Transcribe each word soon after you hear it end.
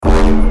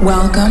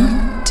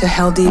Welcome to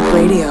Heldeep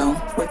Radio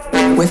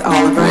with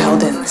Oliver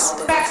Heldens.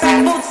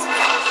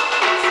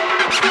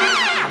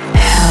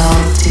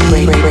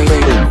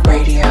 Heldeep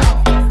Radio.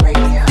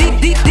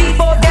 Deep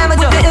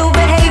damage of the ill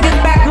behavior.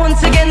 Back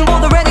once again, will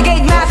the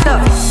renegade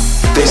master.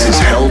 This is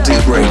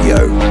Heldeep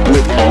Radio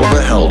with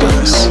Oliver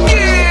Heldens.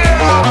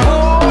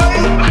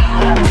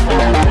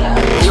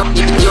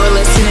 You're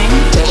listening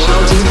to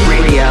Heldeep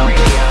Radio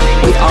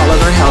with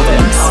Oliver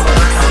Heldens.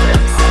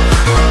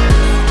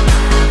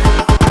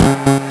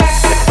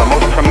 It's the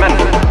most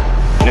tremendous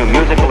new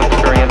musical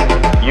experience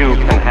you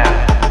can have.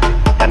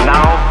 And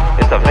now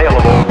it's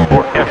available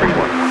for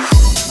everyone.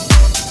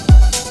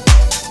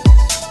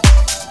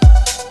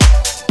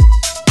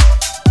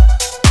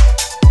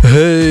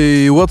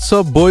 Hey, what's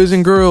up boys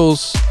and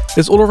girls?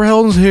 It's Oliver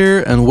Heldens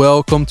here and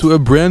welcome to a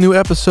brand new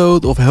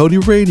episode of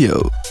Heldeep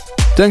Radio.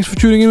 Thanks for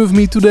tuning in with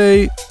me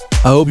today.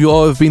 I hope you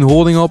all have been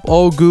holding up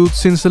all good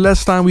since the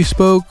last time we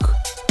spoke.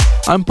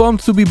 I'm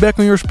pumped to be back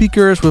on your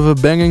speakers with a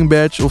banging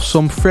batch of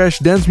some fresh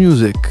dance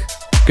music.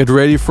 Get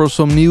ready for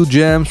some new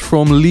jams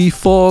from Lee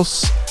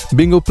Foss,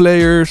 Bingo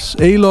Players,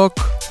 A-Lock,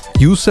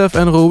 Youssef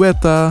and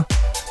Rowetta,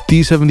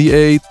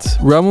 T78,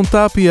 Ramon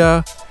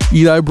Tapia,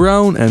 Eli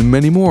Brown and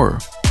many more.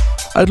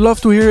 I'd love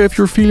to hear if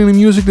you're feeling the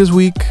music this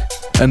week.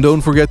 And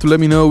don't forget to let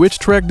me know which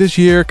track this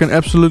year can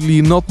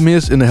absolutely not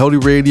miss in the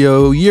Heldeep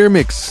Radio year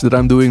mix that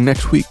I'm doing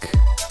next week.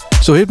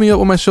 So hit me up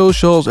on my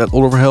socials at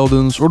Oliver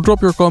Heldens or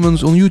drop your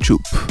comments on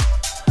YouTube.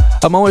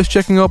 I'm always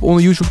checking up on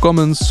the YouTube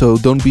comments, so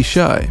don't be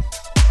shy.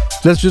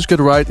 Let's just get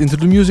right into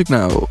the music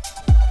now.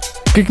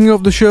 Kicking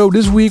off the show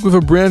this week with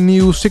a brand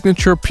new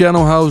signature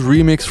piano house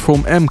remix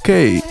from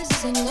MK.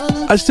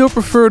 I still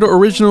prefer the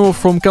original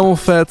from Camel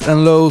Fat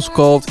and Lowe's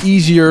called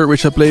Easier,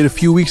 which I played a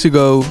few weeks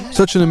ago.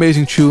 Such an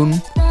amazing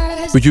tune.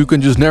 But you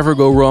can just never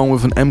go wrong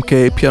with an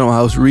MK Piano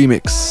House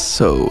remix.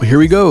 So here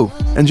we go.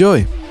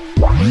 Enjoy.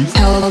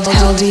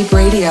 Heldeep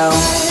Radio.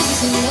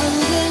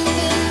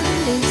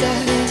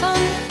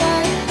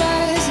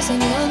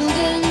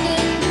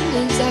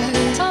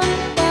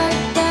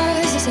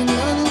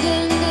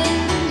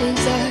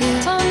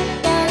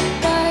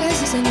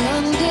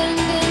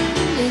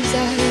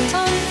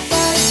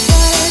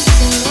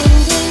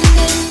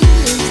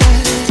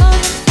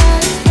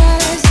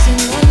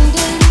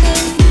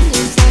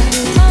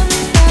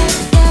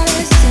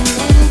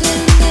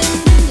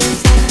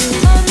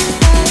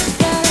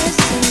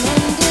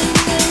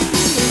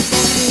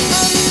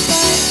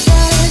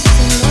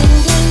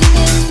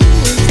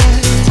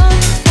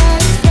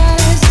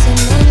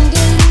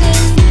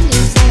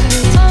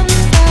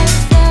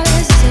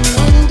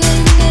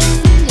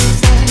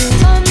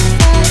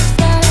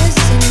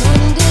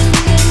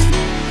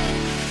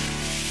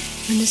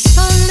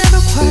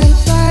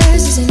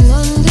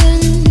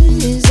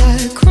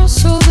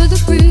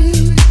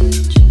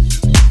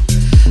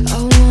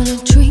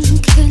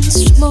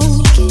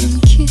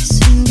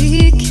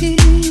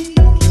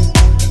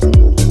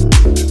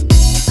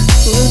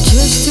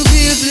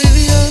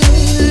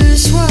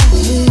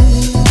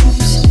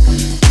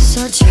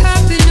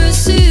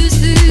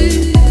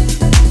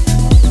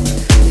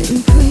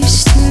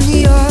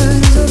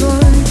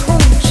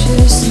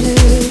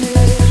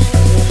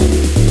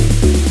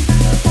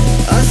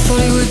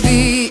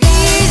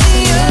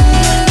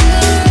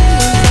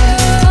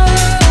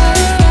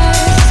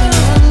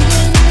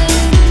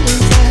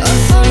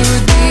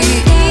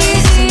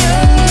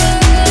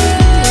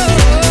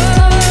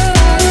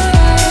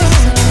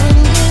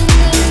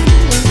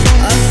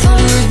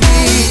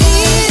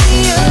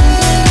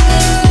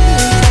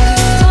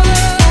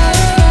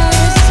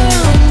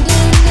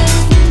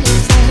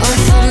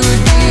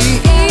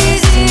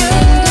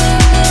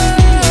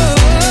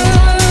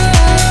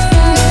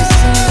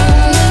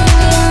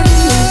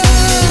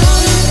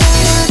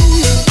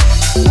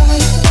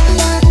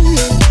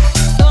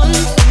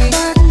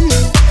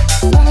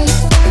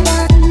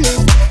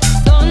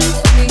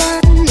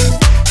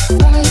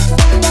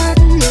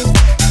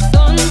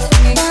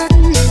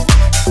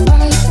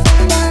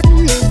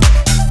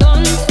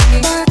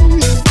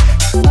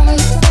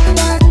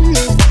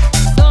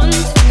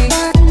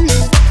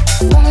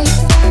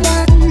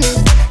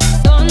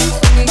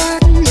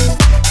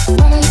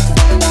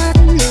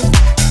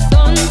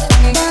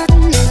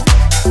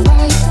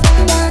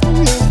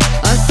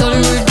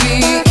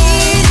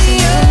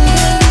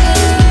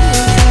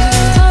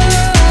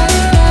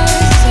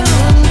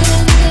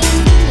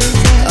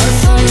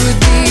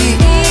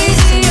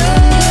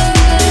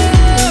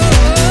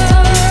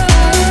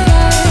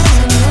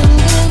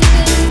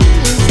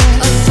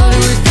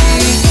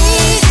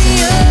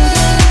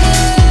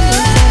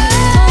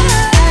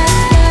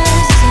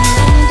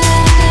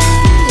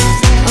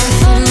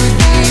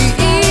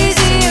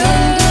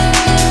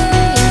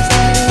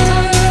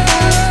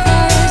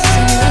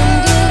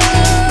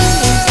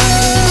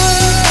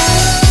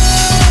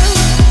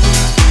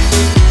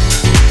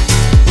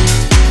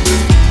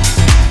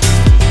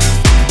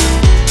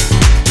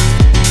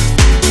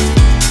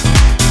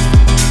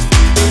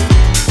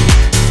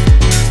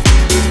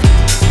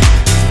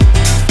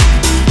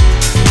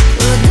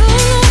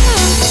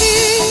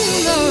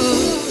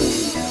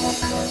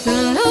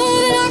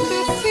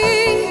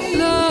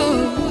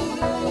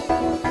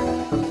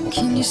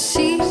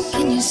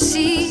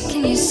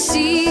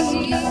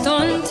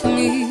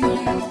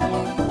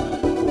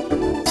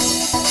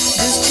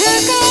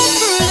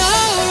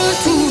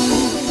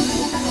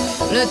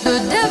 Let the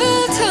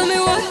devil tell me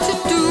what to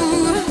do.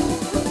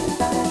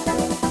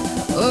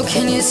 Oh,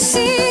 can you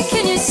see,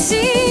 can you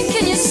see,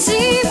 can you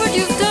see what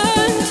you've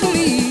done to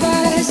me?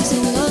 Rises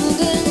in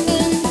London,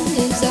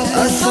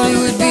 I thought it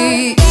would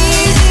be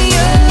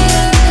easier.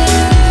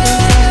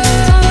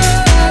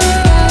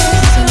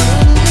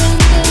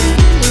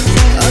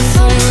 I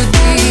thought it would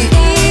be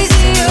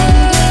easier.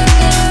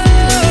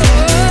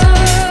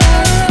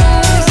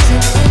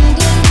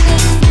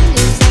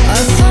 I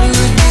thought it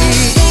would be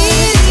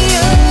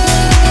easier.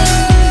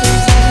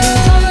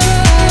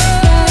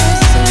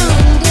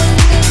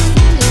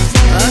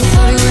 I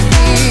thought it would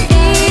be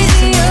easier.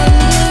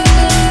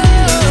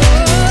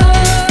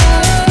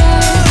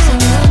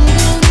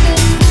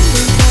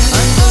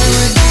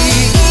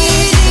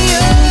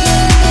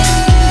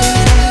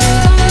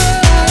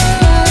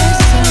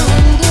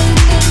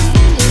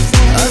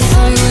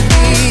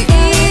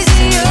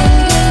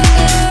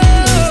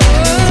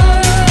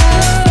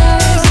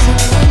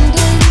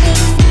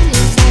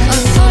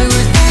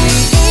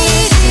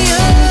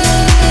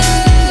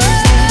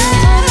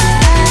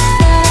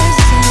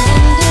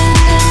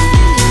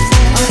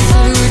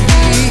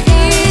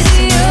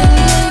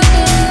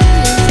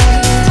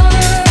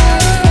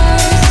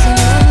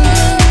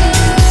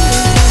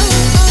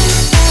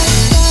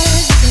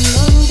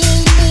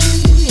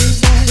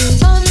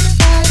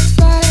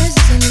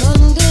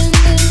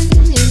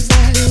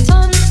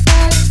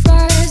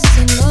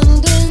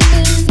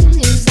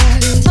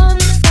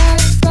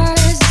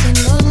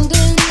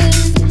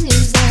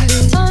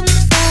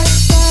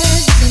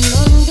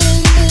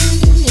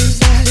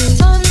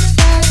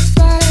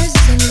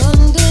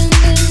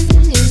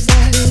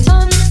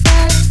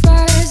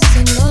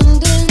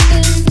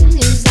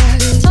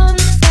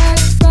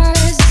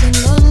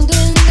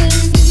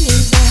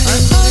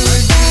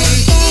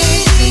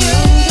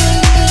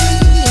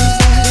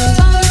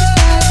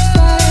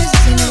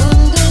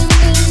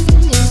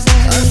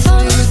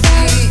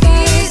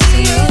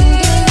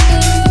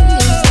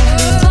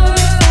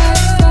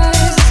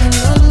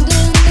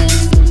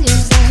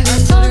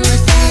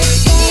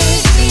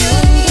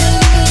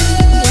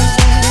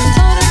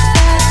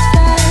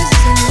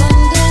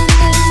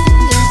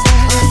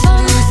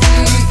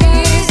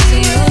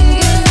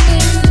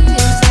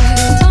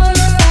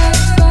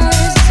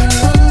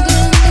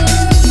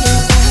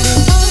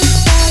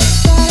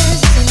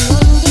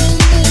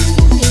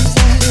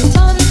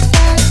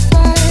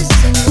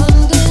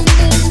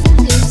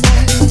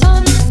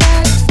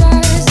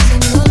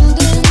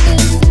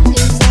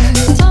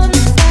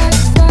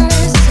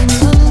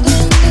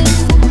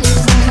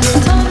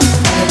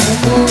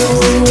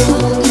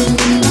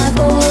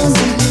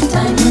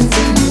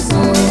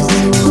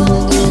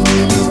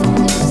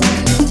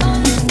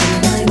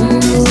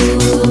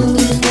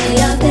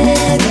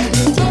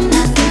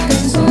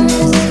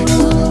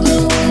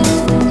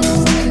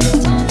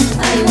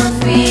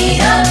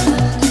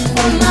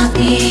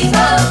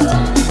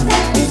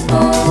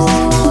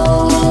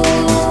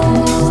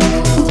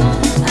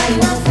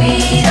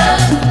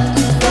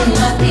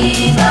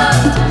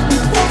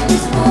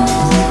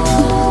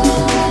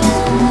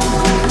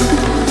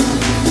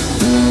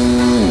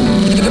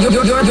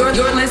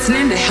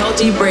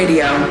 Heldeep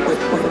Radio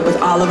with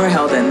Oliver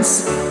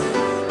Heldens.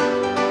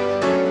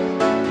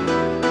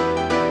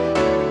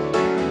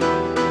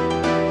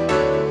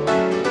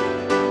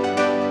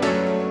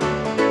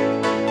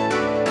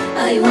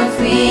 I want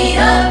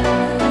freedom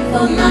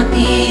for my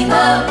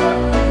people.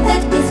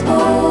 Let this go.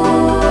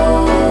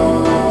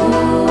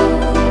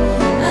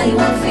 I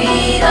want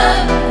freedom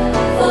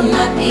for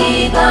my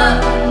people.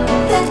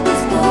 Let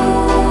this go.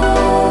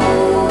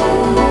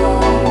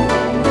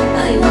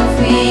 I want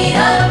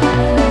freedom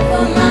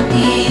for my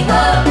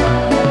people.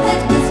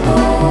 Let this go.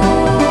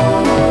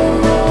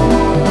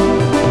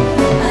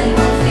 I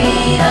want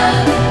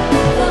freedom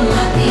for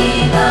my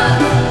people.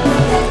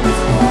 Let this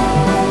go.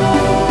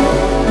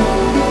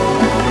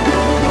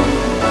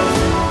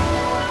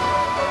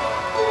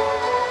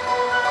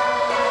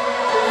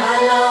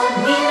 Follow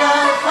me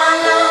now,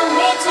 follow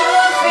me to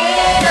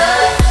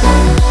freedom.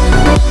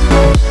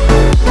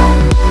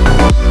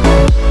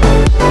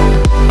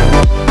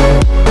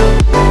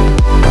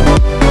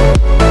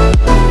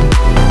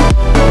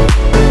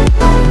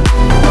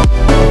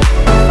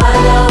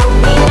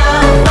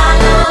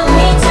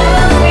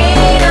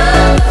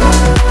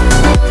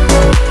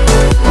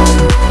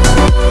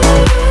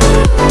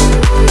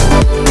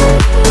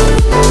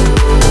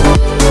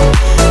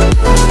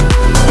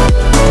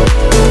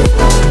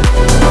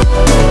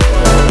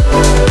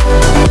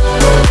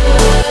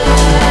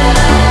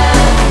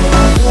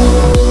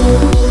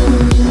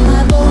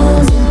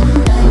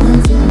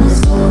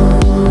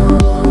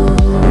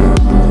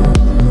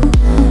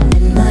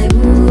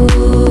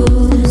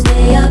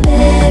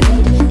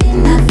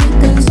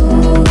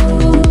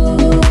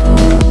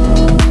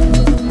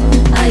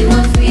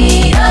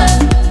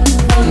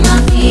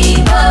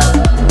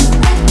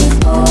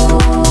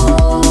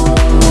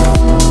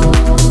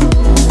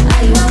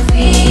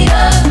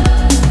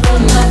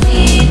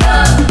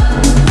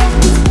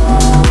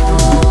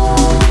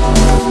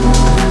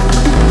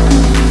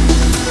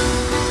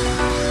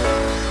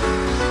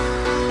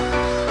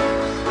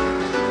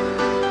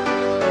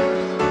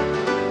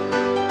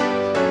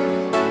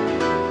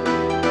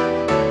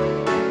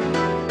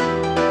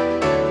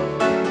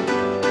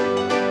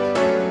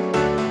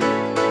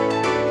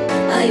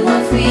 I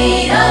want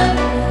freedom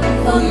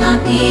for my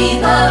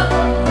people.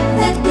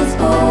 That is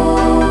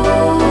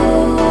all.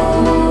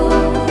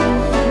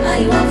 I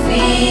want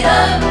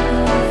freedom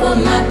for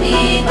my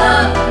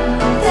people.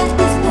 That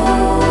is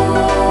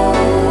all.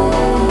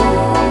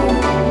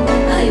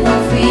 I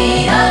want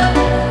freedom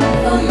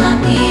for my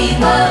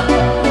people.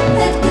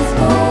 That is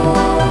all.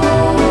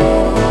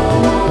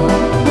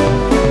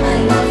 I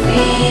want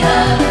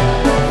freedom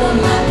for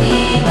my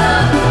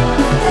people.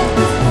 That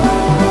is all.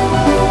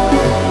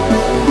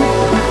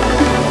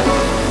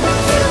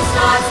 Freedom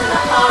starts in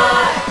the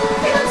heart.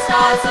 Freedom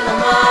starts in the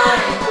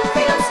mind.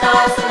 Freedom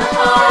starts in the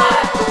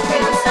heart.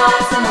 Freedom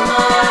starts in the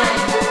mind.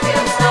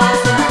 Freedom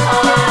starts in the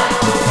heart.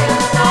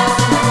 Freedom starts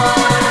in the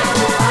mind.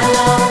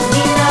 Follow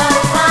me now,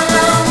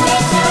 follow me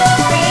to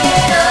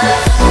freedom.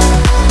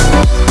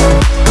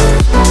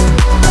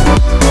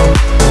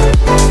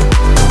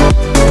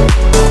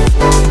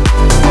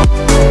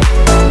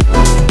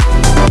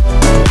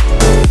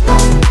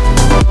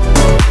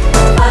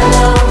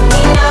 Follow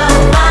me now,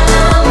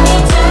 follow me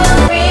to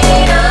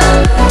freedom.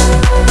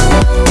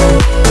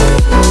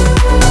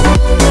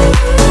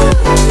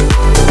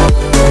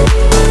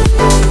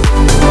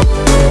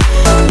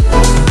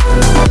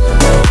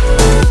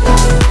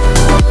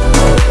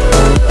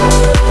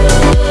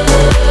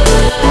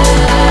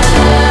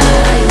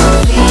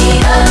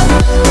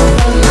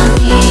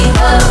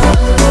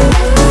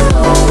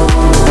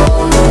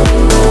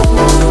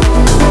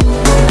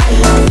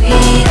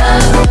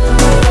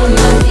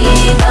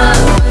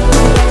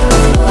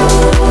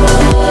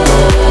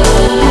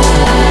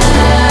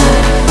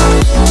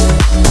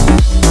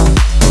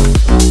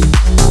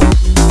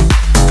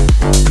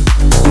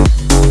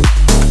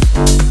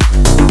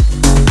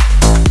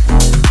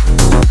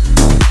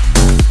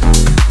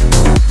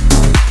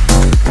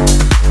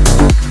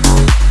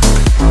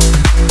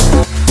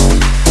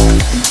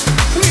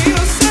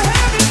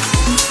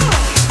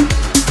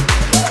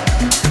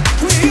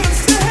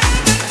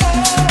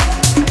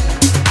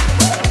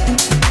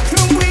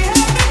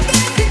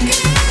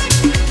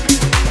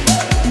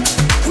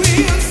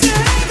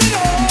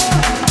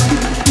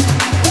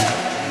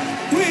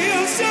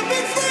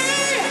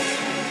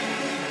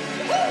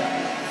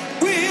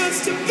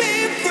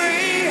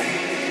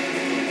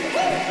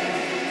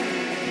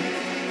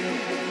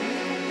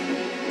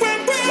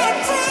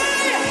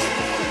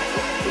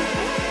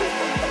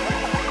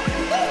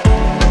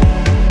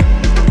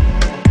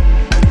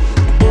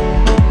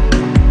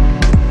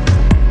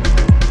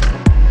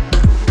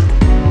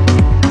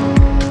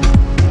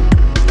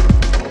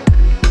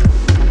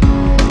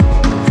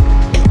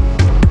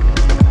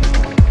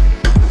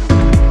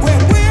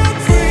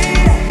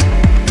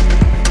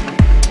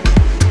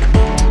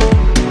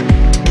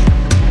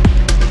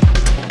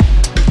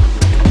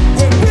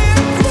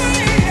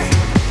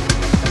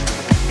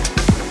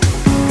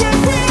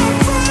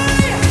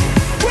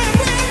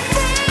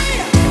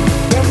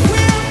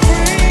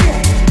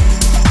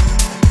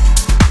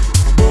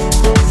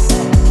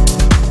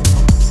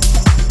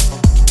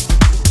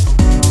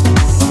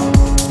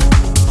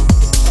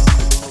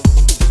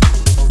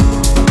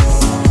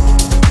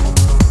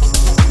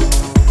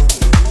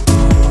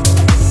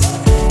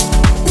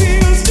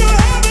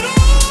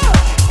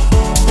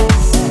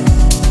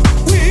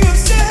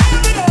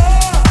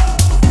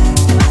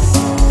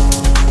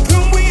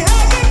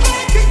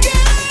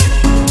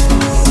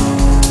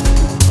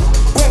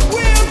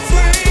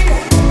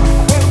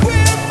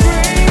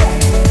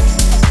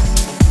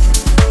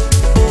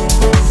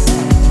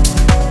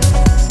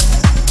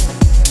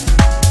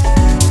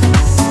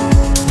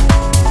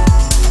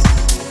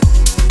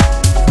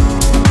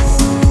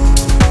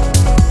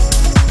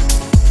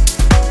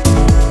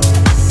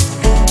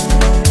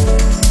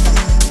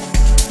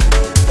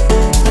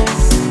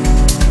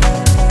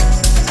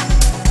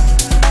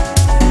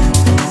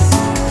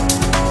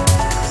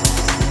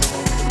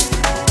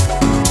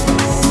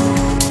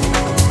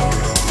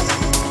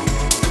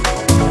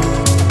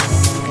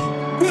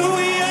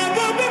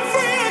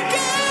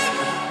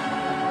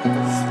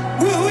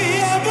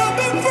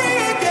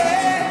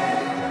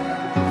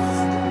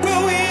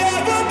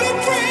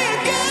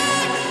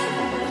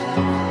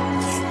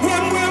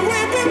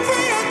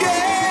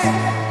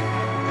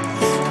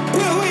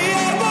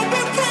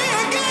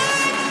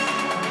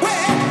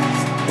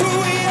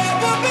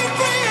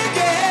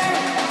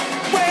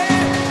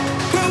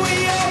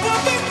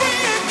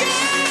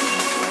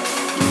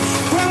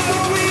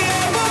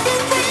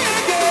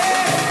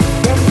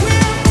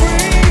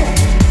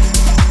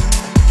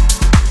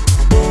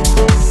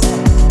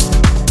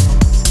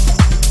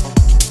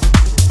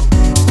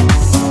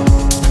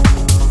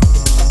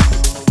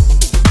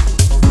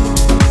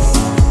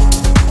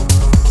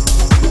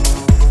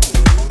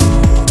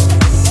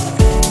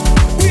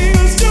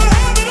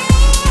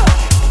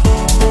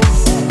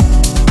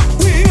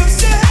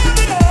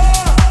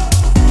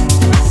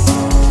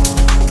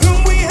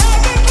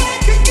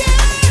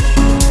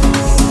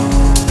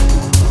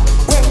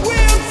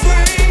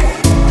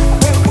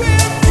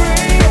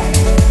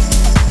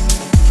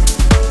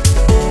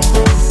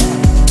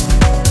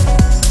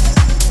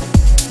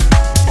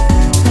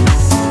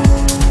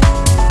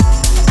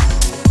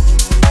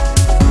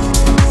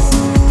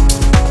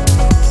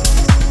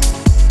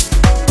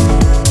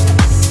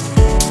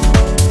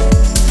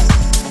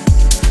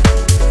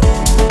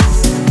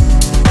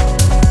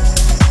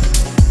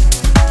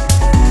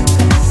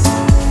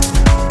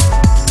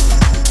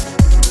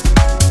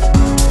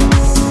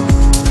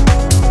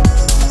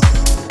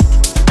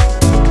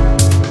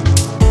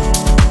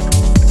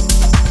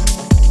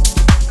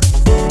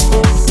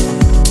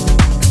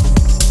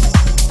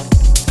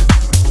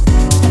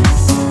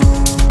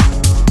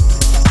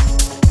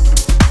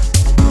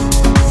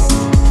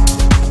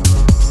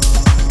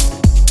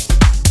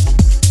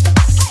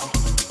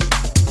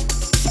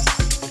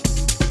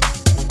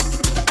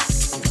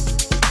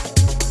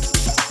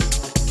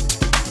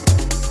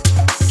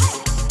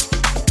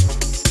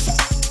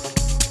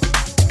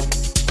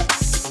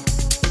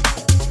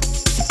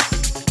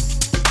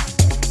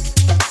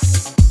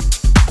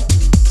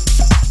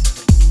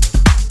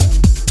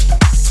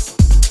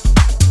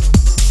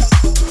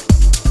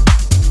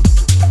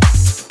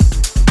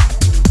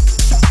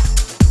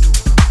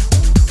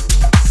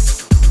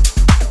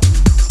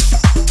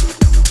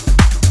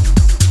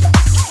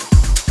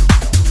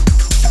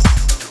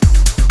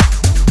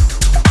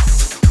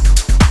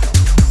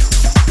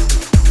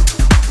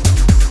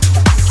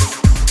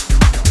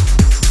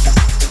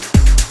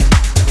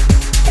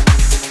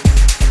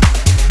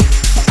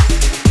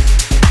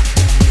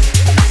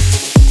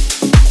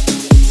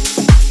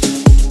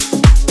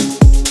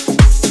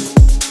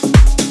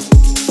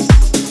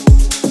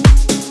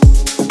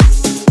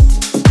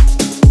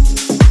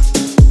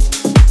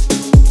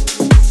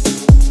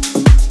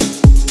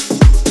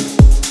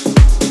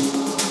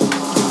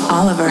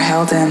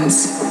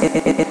 Heldens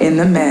in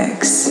the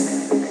mix.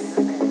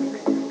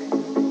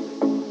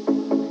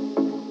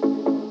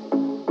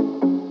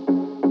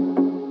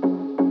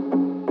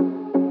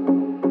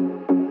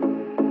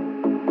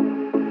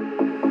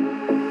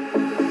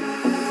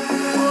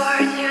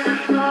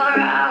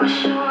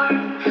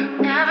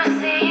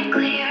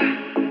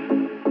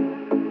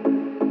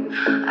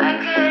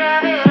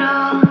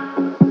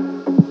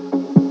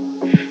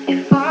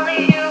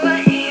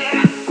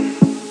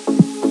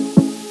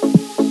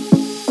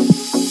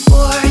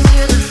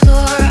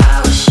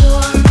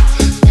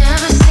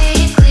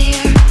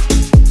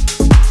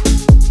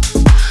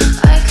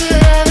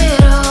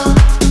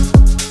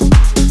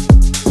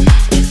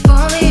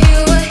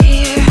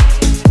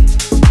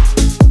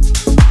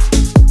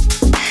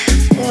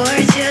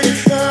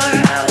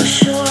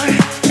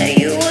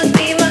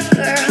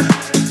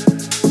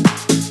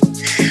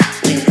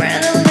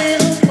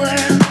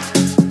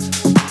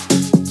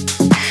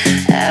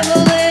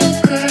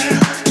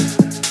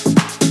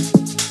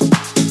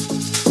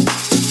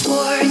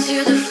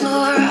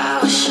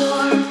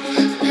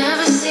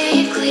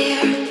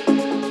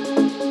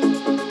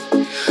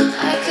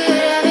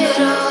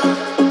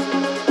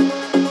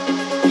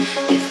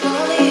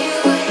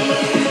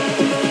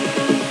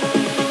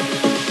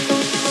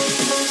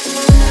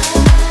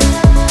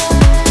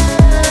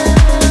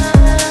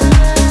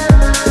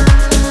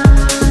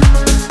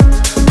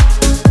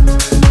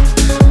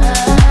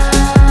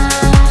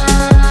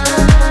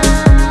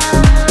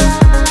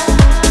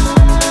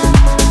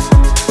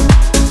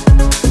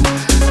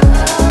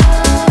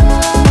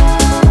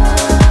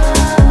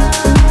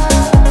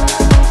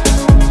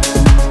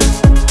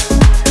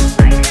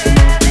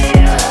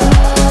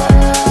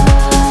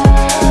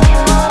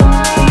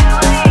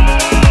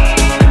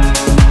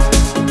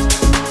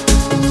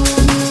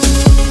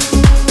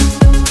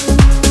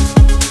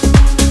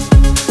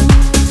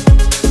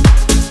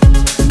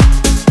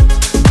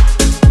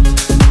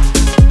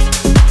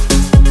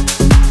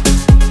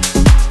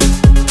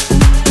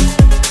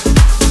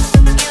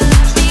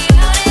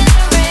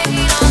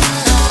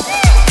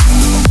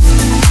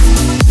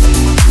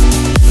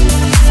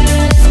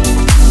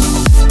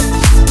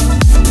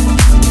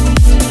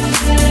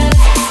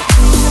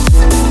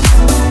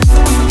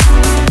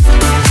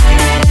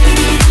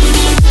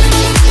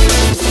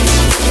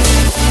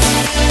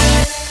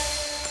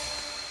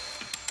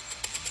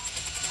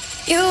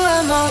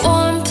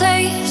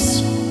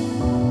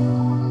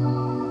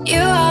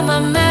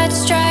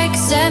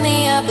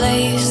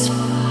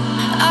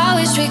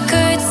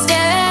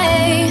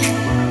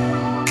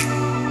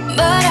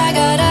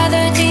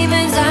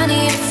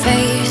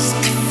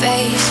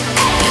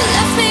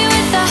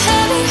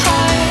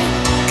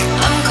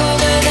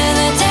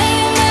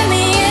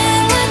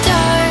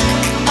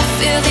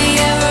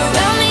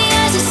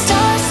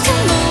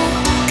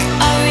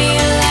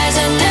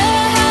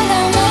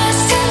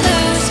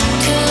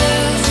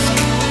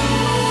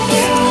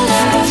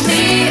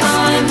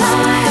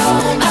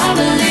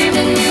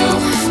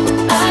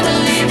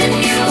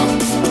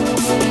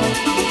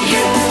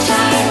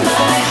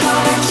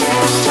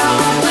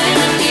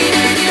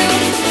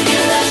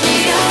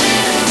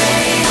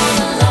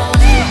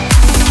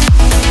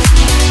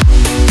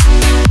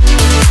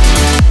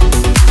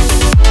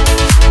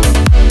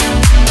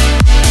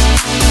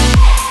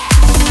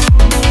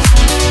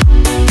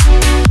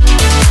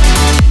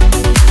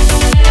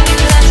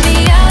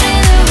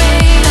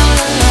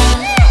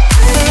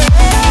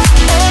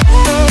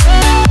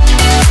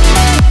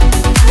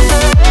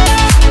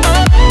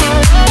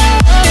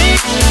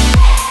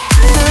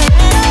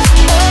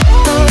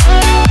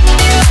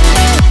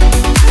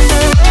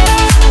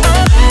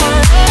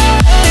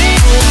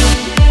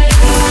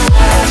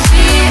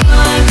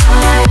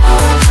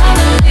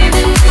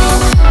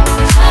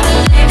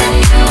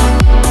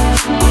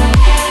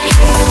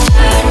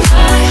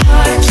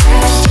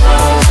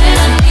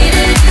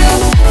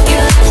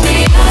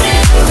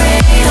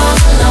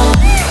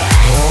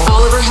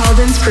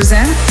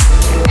 Presents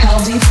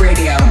Heldeep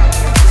Radio.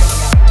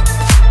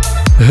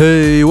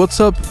 Hey, what's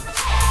up?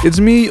 It's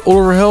me,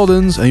 Oliver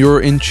Heldens, and you're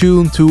in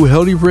tune to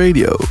Heldeep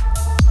Radio.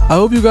 I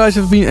hope you guys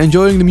have been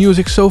enjoying the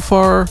music so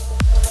far.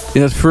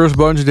 In that first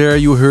bunch there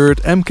you heard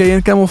MK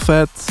and Camel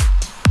Fat,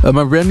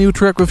 my brand new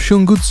track with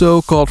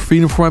Shungudzo called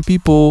Freedom for My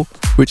People,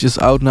 which is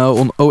out now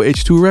on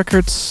OH2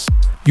 Records.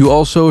 You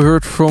also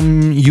heard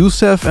from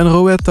Youssef and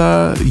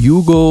Roetta,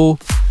 Hugo,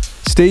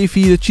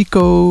 Stevie the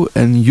Chico,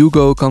 and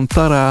Hugo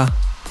Cantara.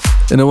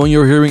 And the one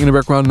you're hearing in the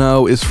background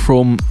now is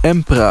from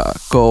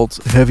Empra, called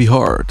Heavy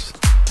Heart.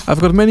 I've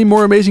got many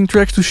more amazing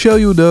tracks to show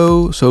you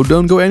though, so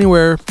don't go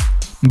anywhere.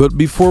 But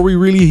before we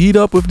really heat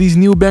up with these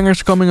new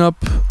bangers coming up,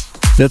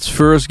 let's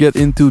first get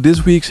into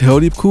this week's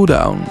Heldeep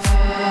Cooldown.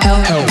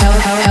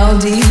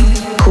 Heldeep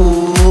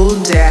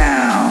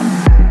Cooldown.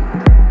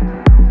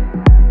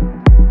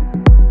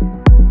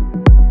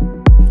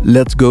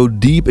 Let's go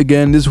deep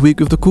again this week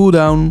with the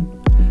cooldown.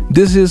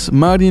 This is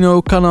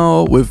Marino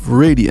Canal with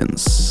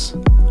Radiance.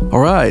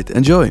 Alright,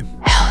 enjoy.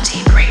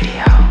 Heldeep Radio.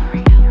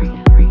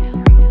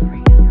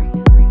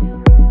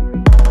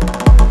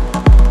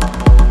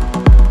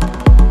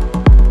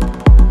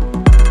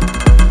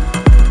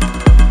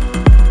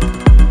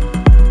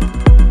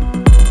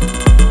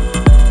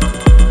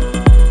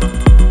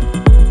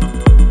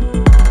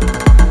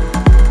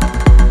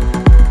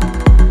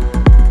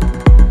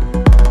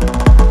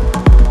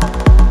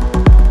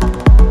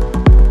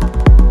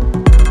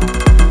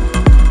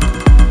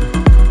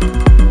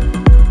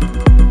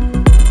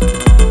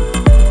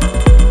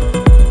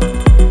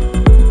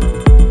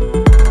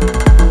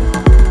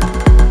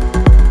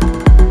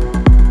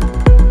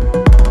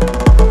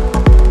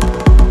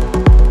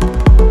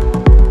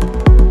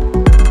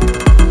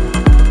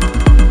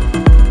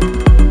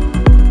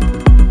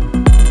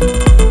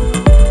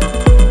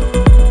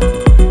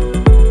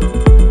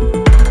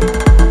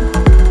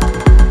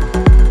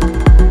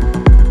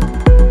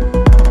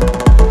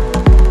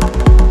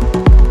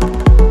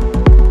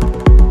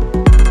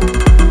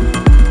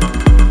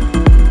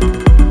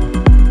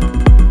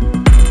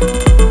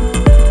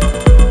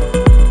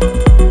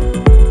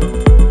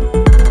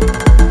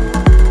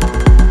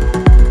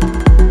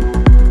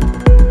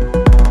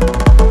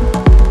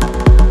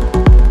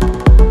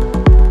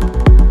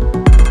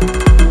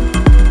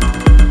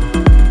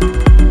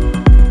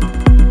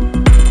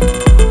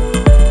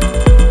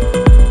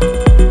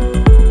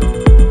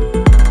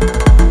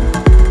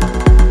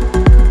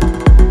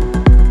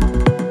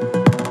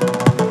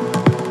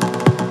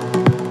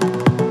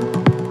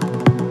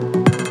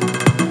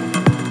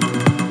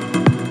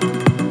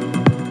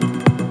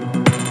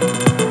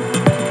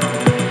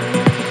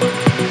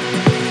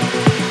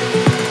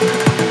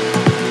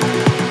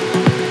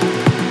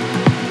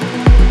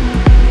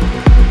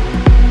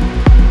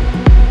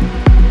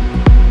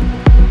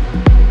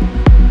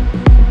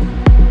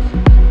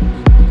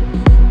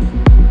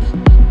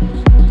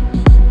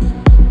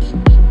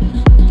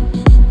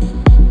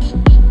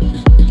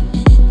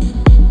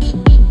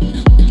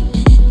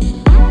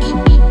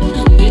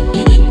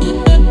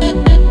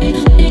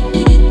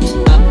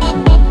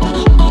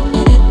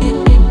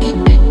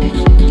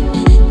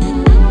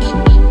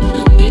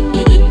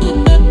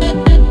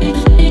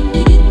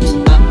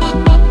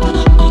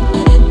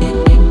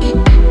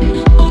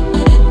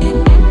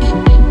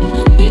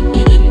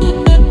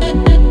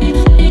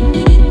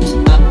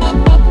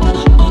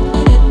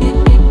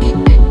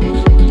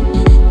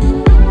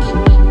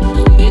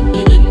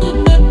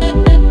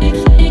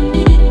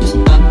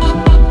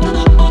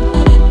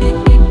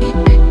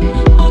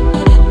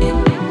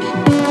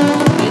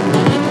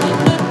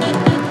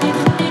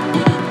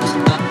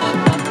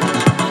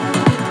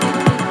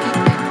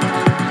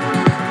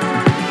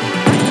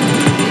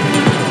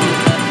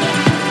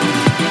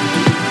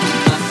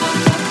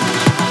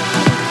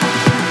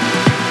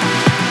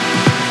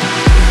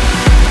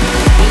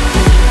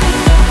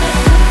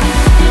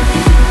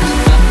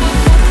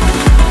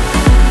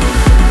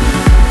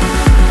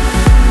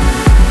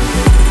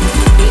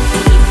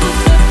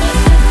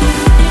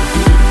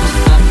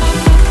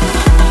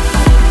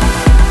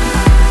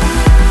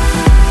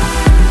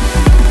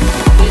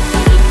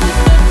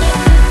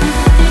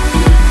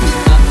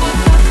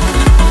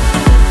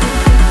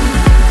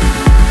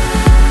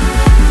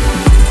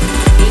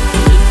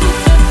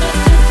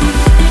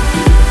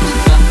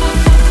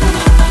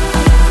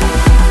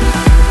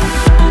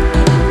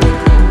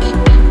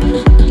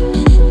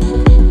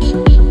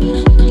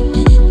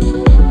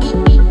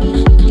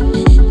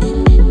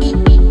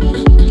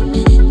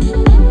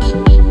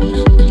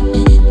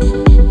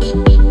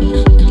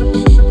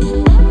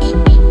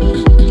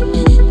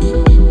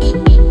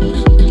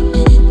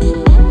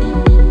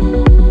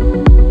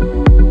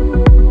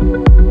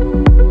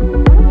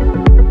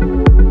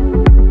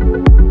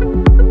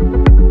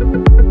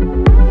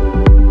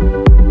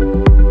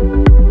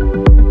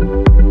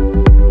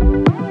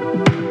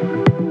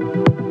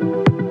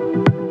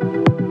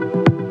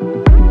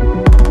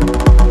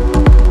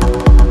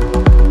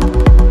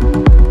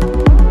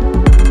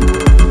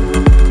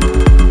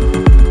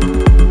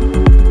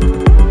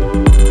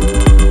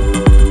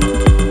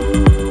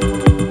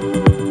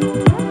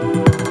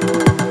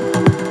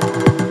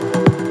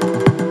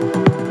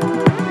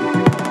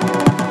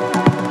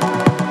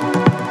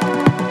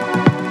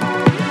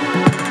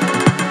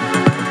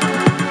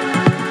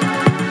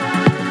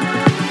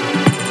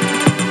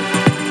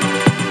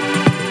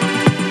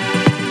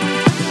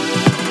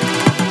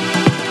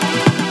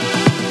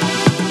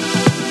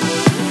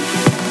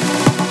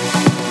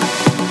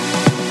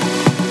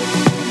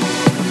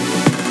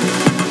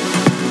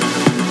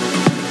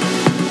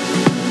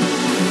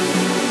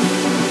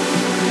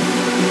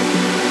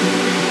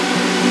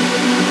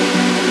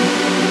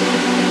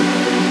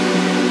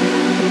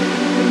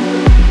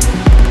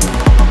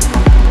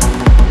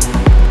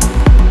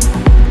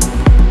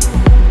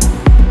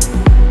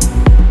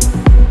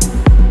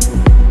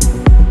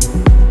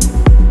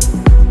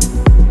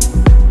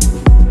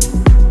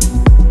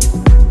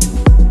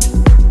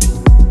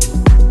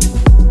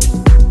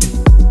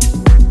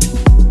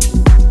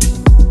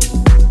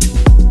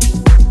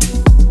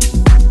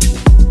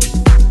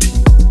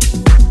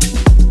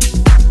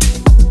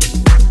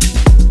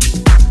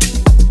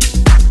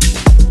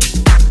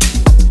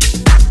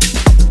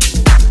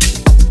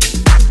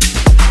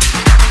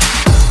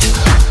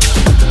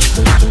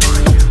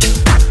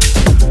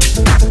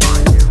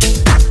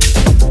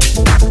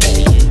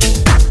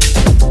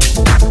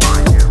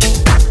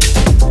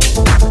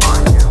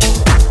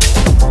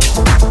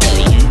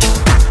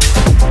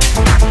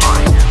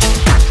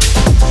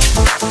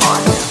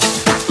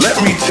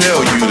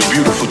 tell you the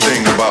beautiful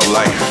thing about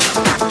life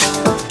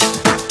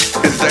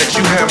is that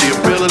you have the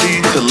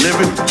ability to live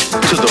it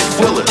to the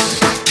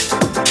fullest.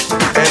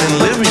 And in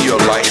living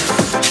your life,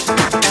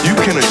 you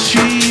can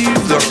achieve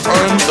the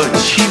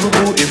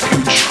unachievable if you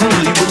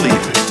truly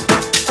believe it.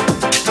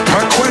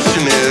 My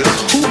question is,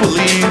 who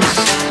believes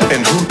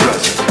and who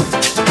doesn't?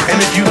 And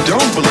if you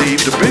don't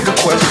believe, the bigger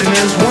question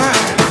is why?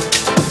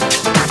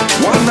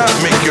 Why not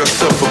make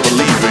yourself a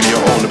believer in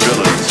your own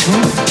abilities?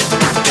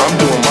 I'm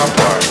doing my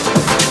part.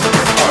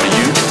 Are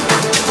you?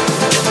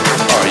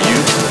 Are you?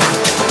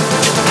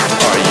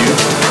 Are you?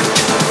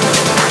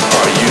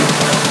 Are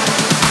you?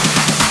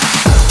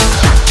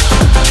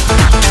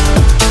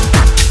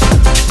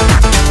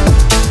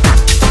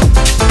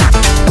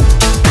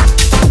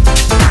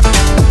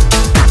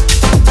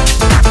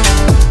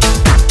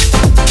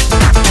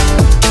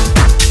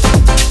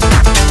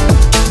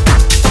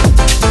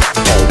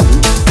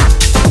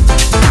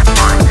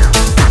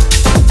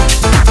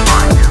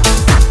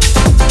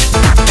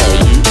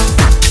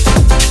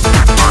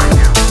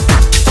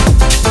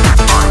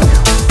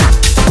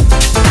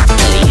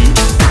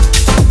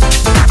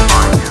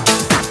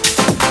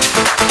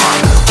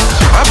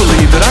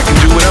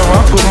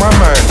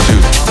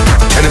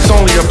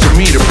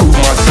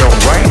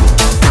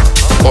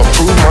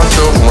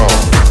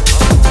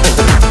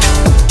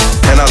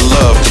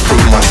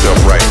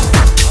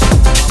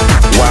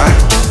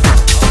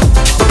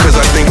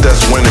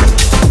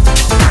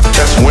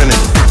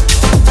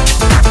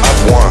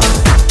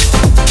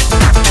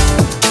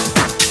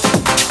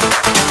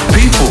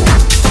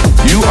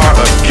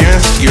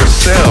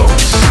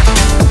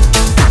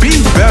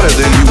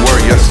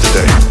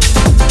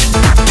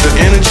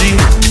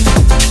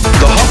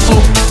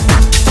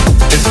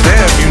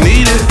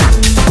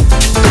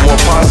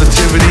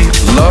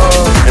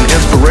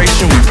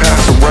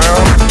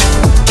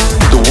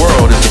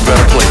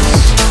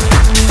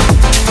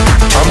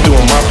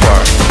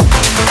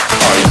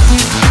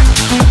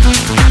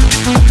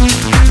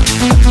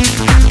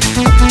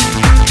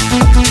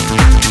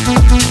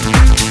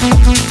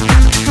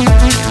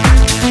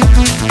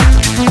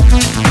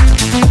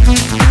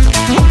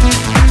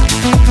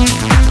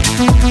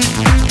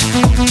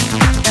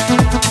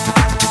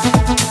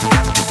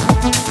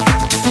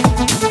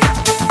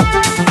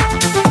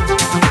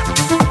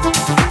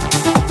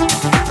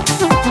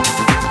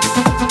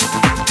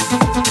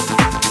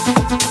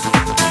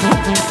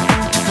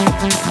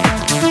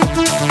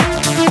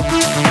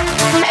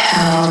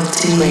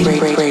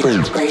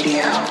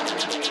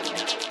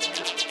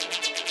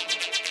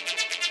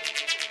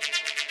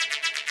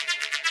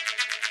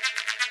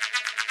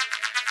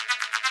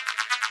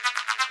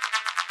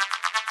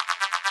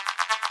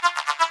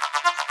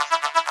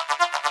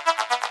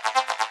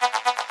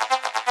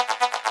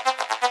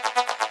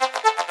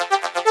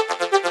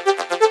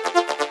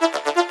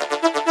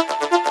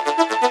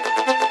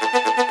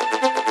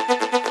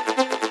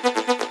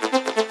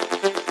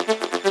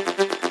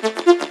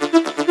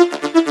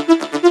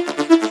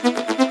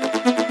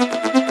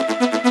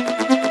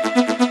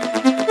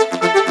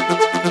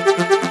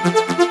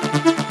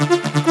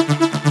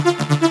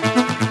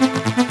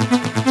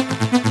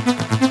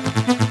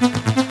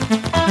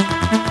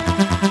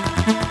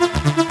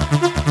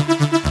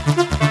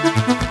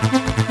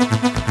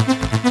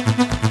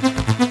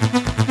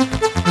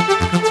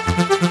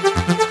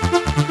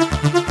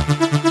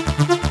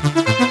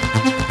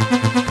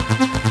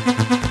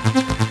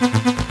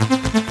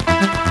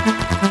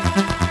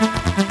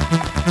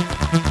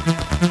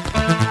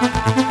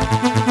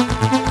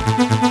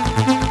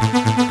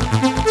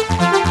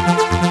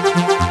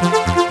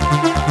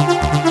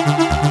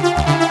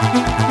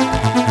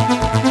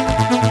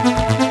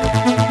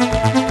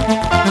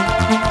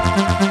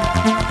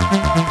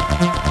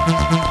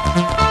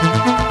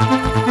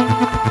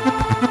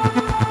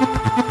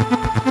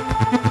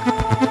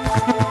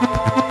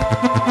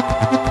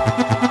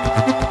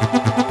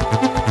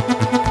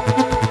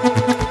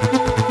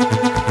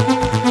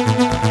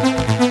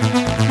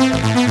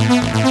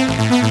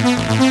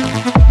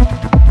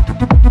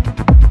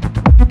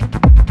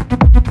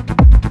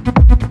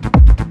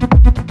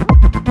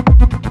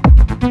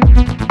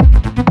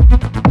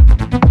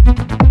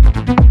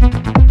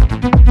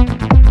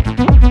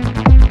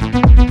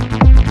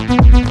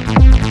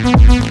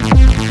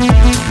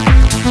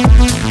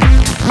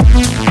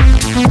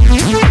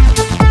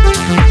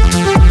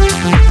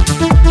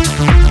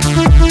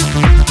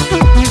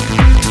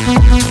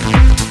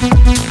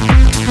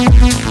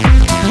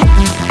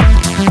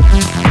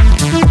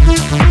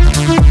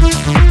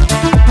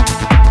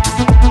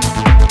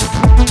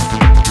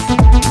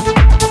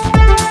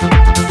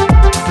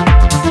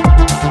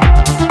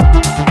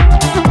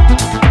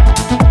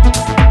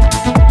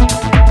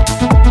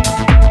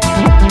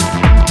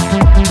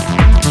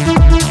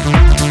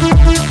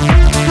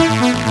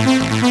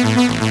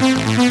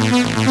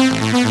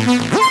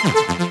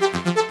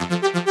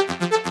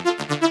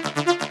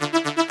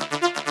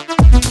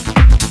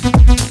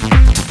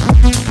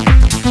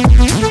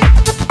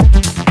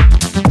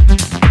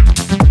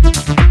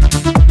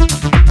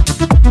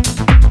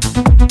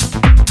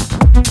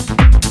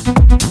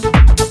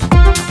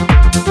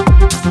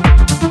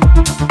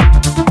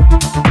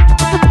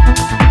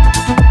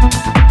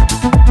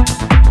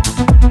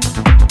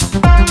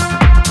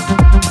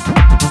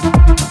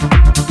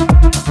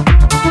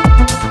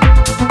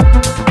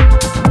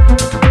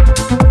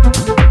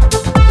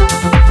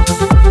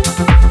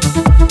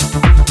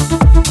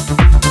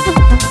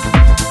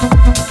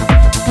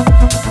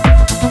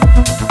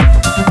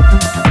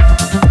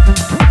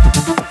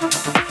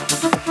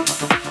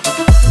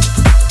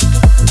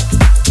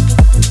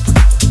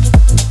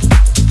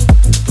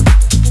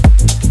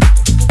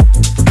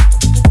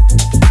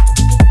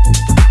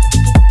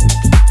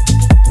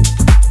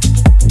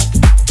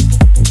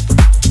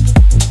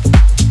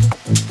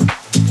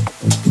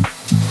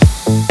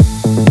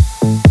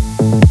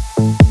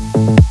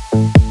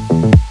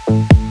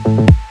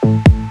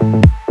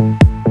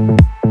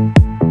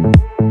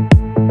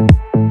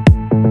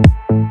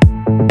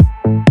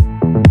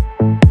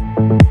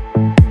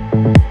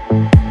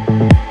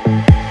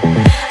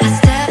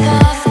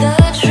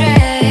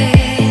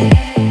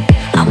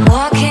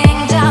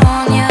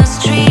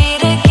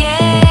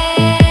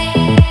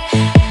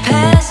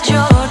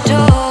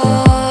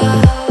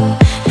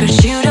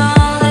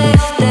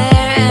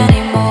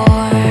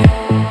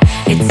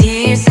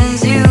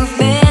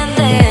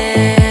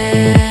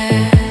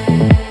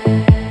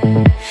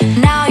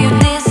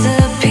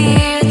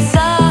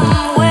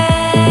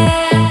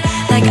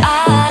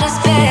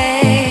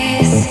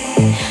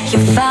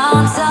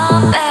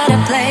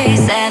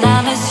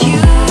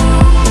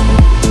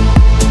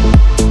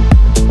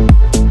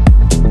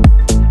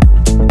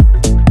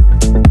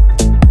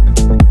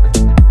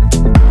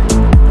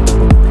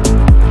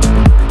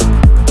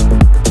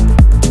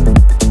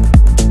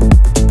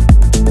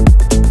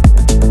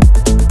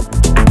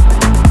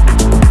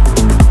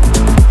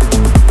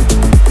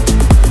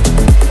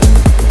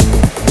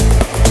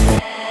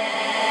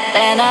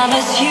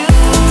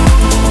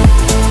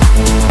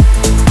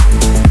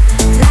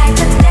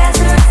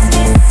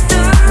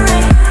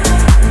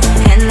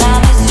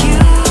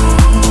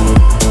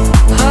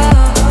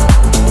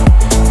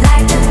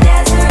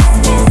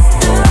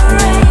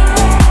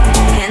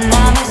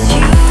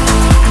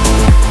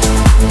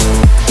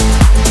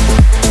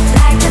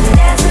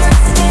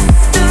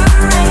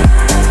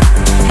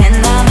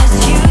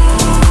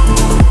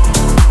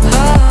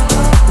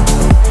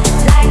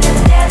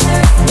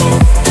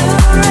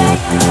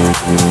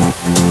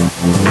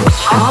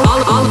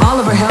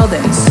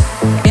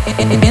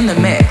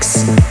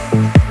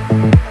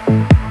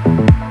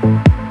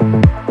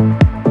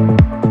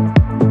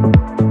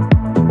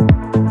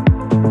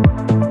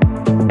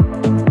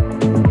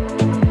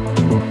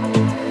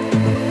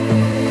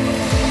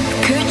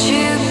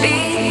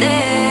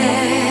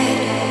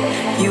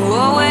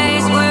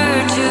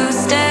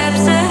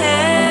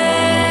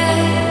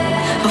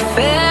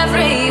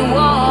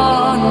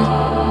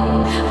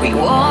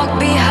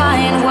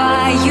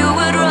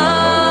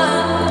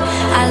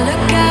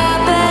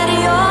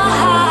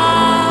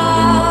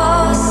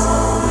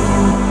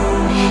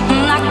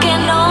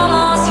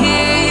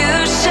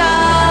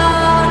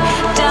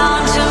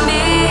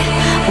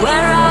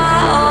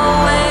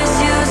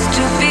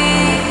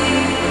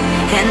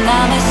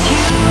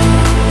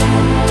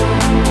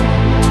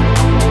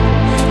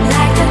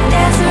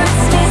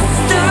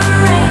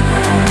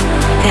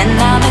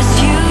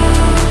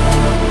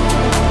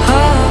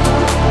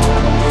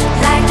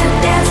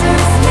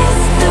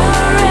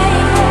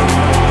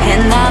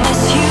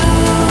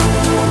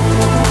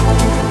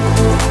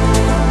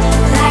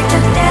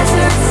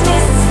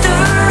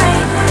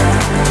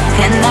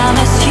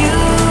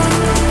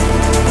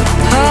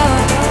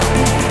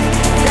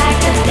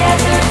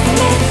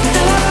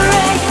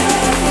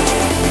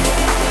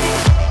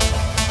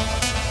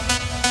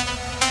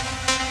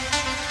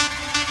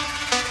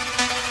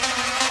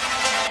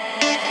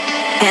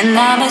 and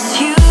I miss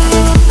you.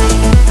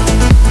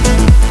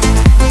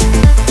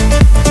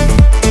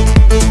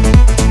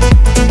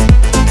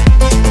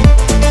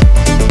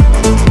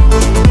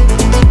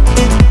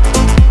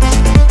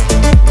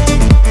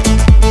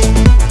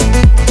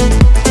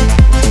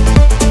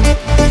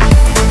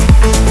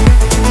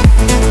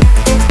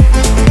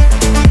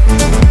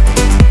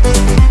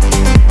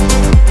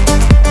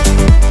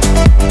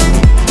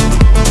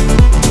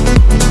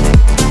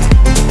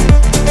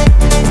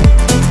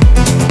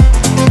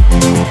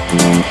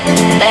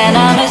 Then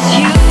I miss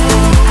you.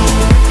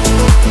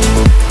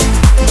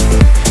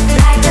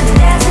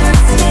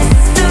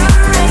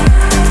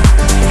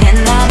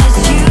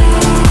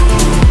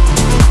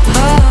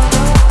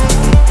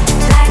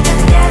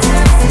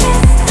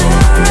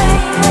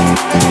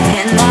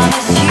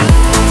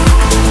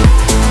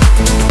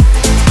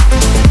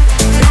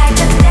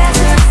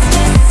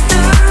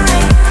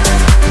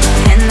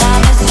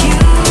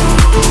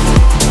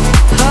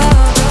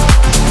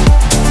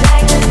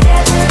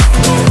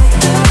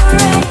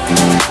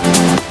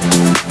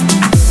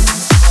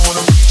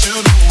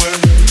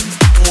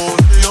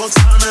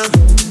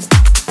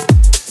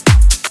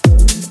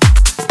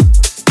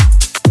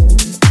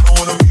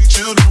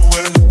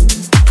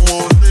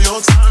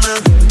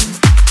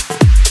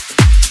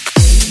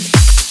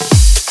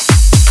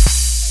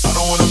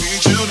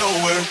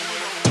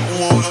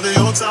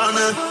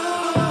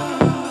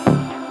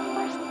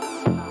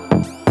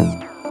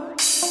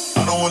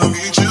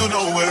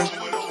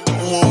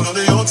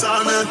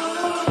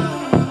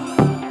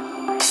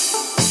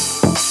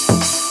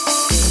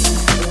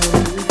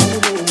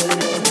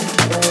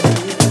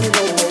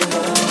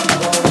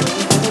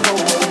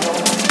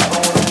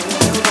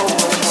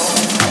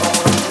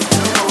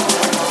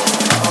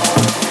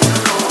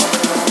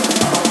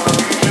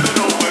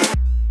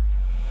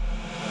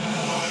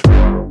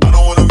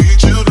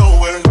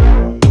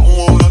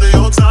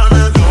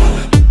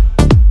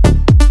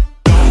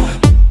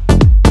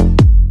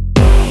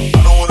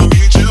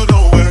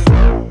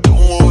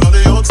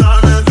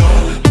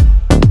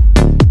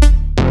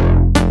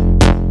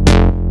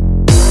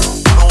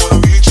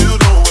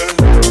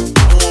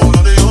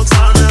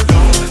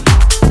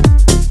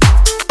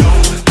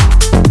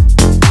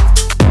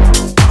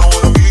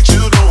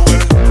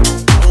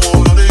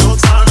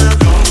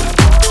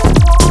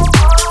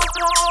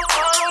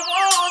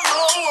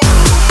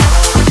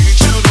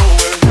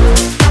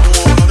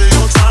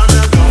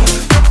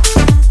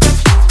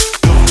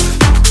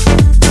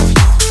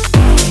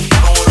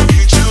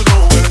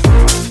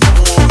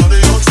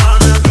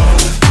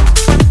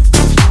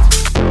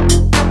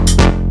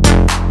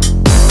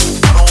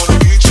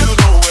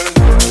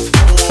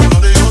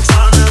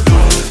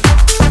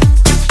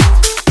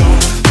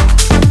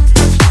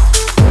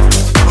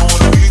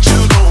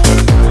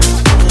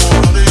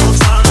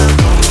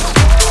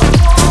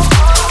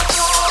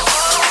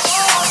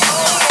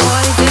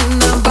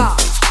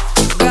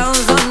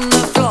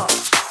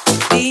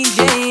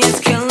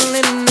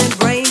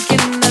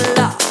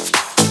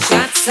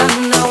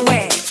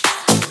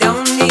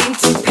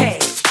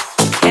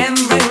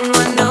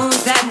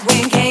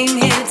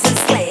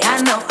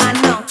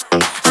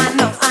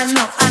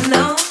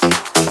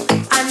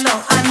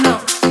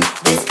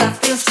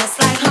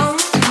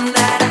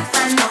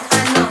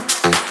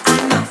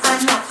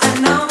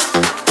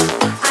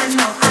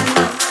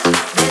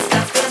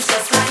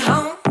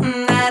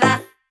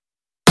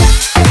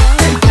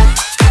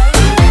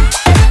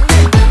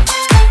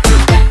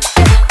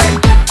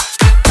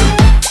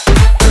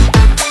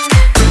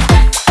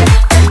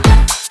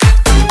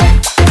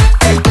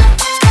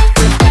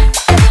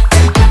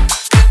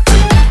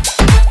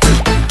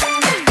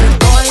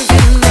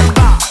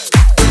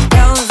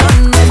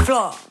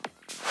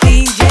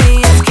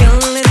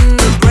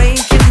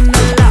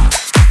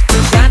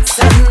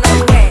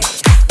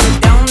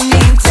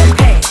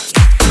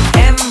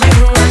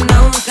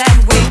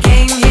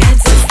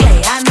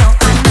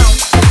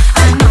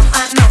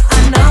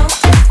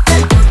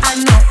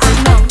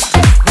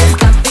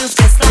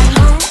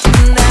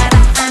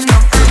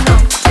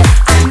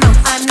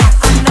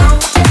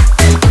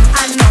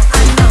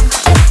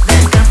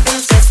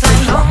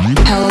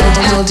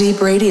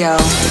 Heldeep Radio.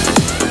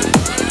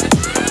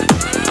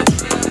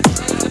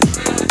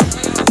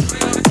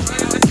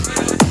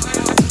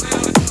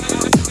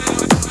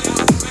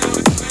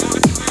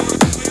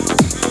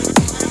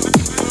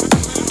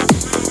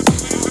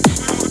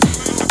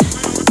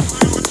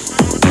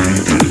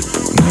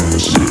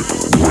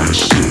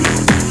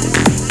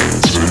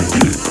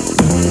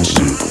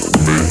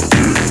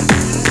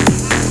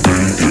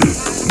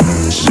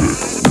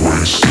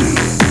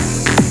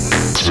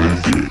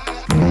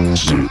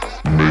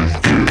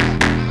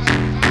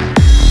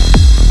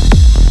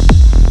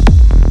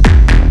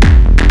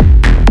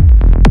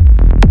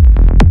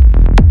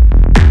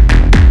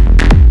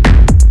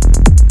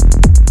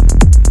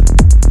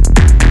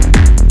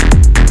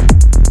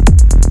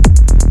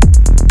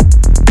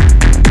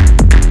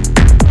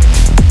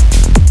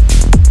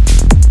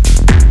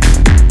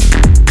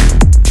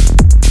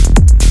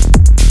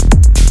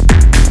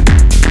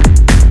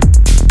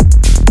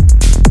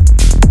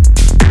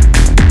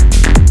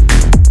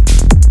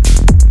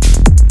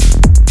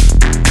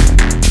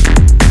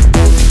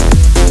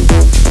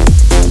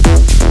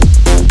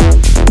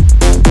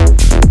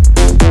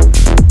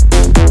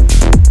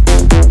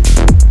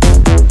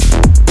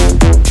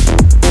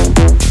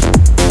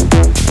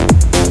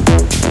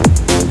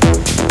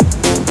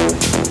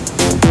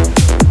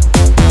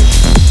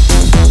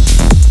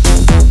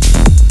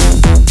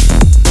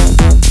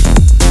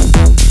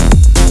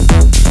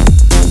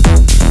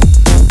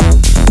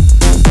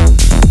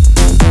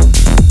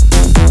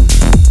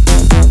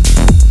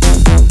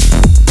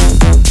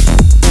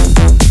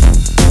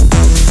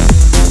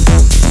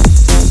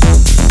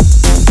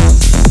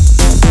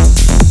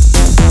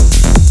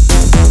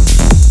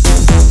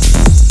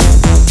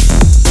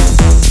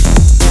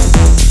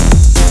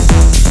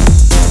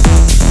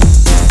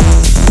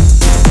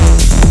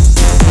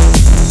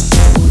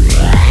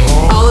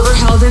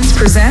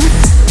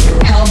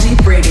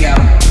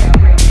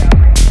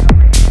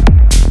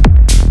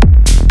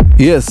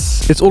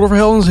 Yes, it's Oliver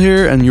Heldens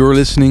here and you're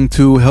listening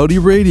to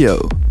Heldeep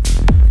Radio.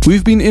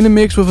 We've been in the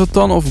mix with a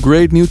ton of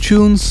great new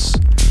tunes.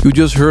 You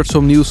just heard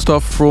some new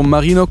stuff from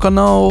Marino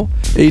Canal,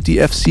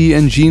 ATFC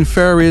and Gene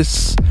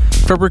Ferris,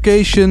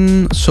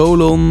 Fabrication,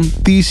 Solon,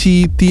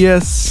 TC,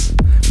 TS,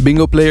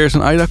 Bingo Players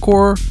and Ida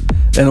Core.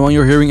 And the one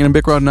you're hearing in the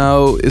background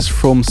now is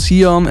from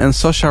Sion and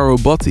Sasha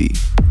Roboti.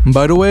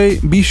 By the way,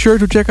 be sure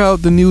to check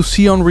out the new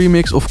Sion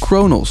remix of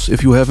Kronos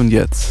if you haven't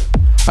yet.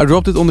 I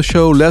dropped it on the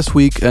show last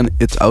week and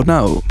it's out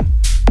now.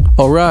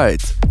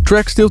 Alright,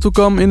 tracks still to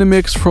come in the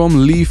mix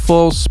from Lee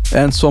Foss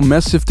and some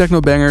massive techno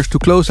bangers to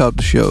close out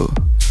the show.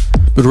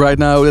 But right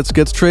now, let's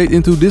get straight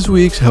into this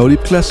week's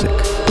Heldeep Classic.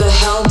 The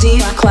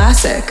Heldeep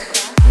Classic.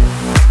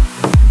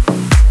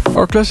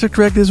 Our classic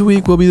track this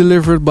week will be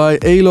delivered by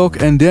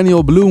Alok and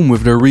Daniel Bloom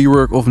with their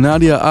rework of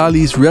Nadia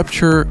Ali's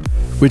Rapture,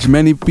 which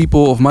many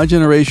people of my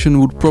generation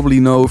would probably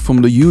know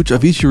from the huge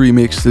Avicii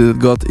remix that it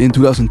got in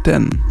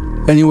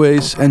 2010.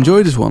 Anyways,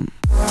 enjoy this one.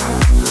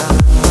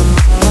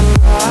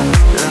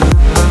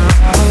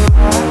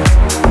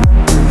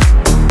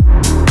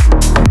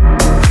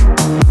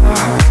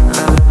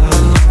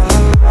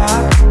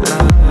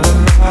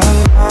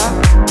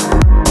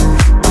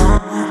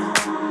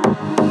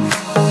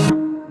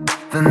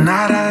 The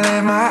night I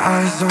laid my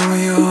eyes on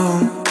you,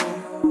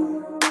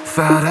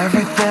 felt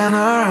everything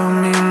around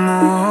me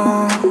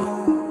move.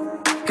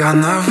 Got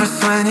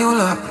nervous when you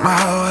looked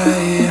my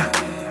way,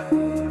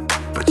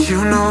 but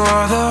you knew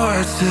all the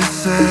words to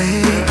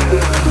say.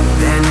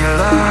 Then your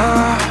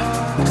love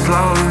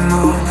slowly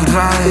moved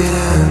right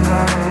in.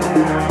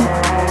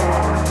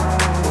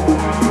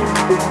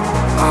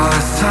 All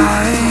this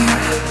time,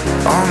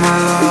 all my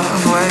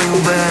love, where you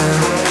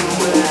been?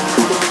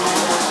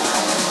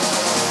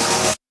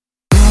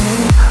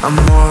 I'm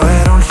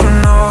worried, don't you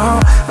know?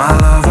 My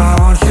love, I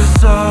want you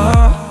so.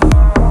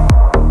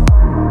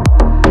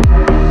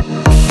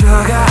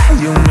 Sugar,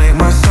 you make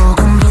my soul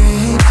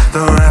complete.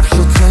 The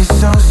rapture tastes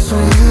so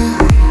sweet.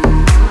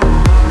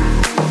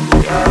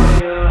 La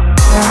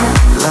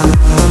la la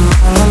la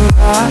la la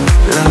la.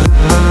 La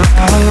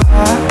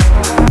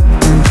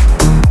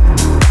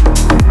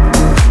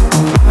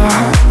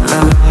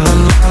la la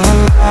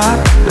la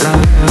la.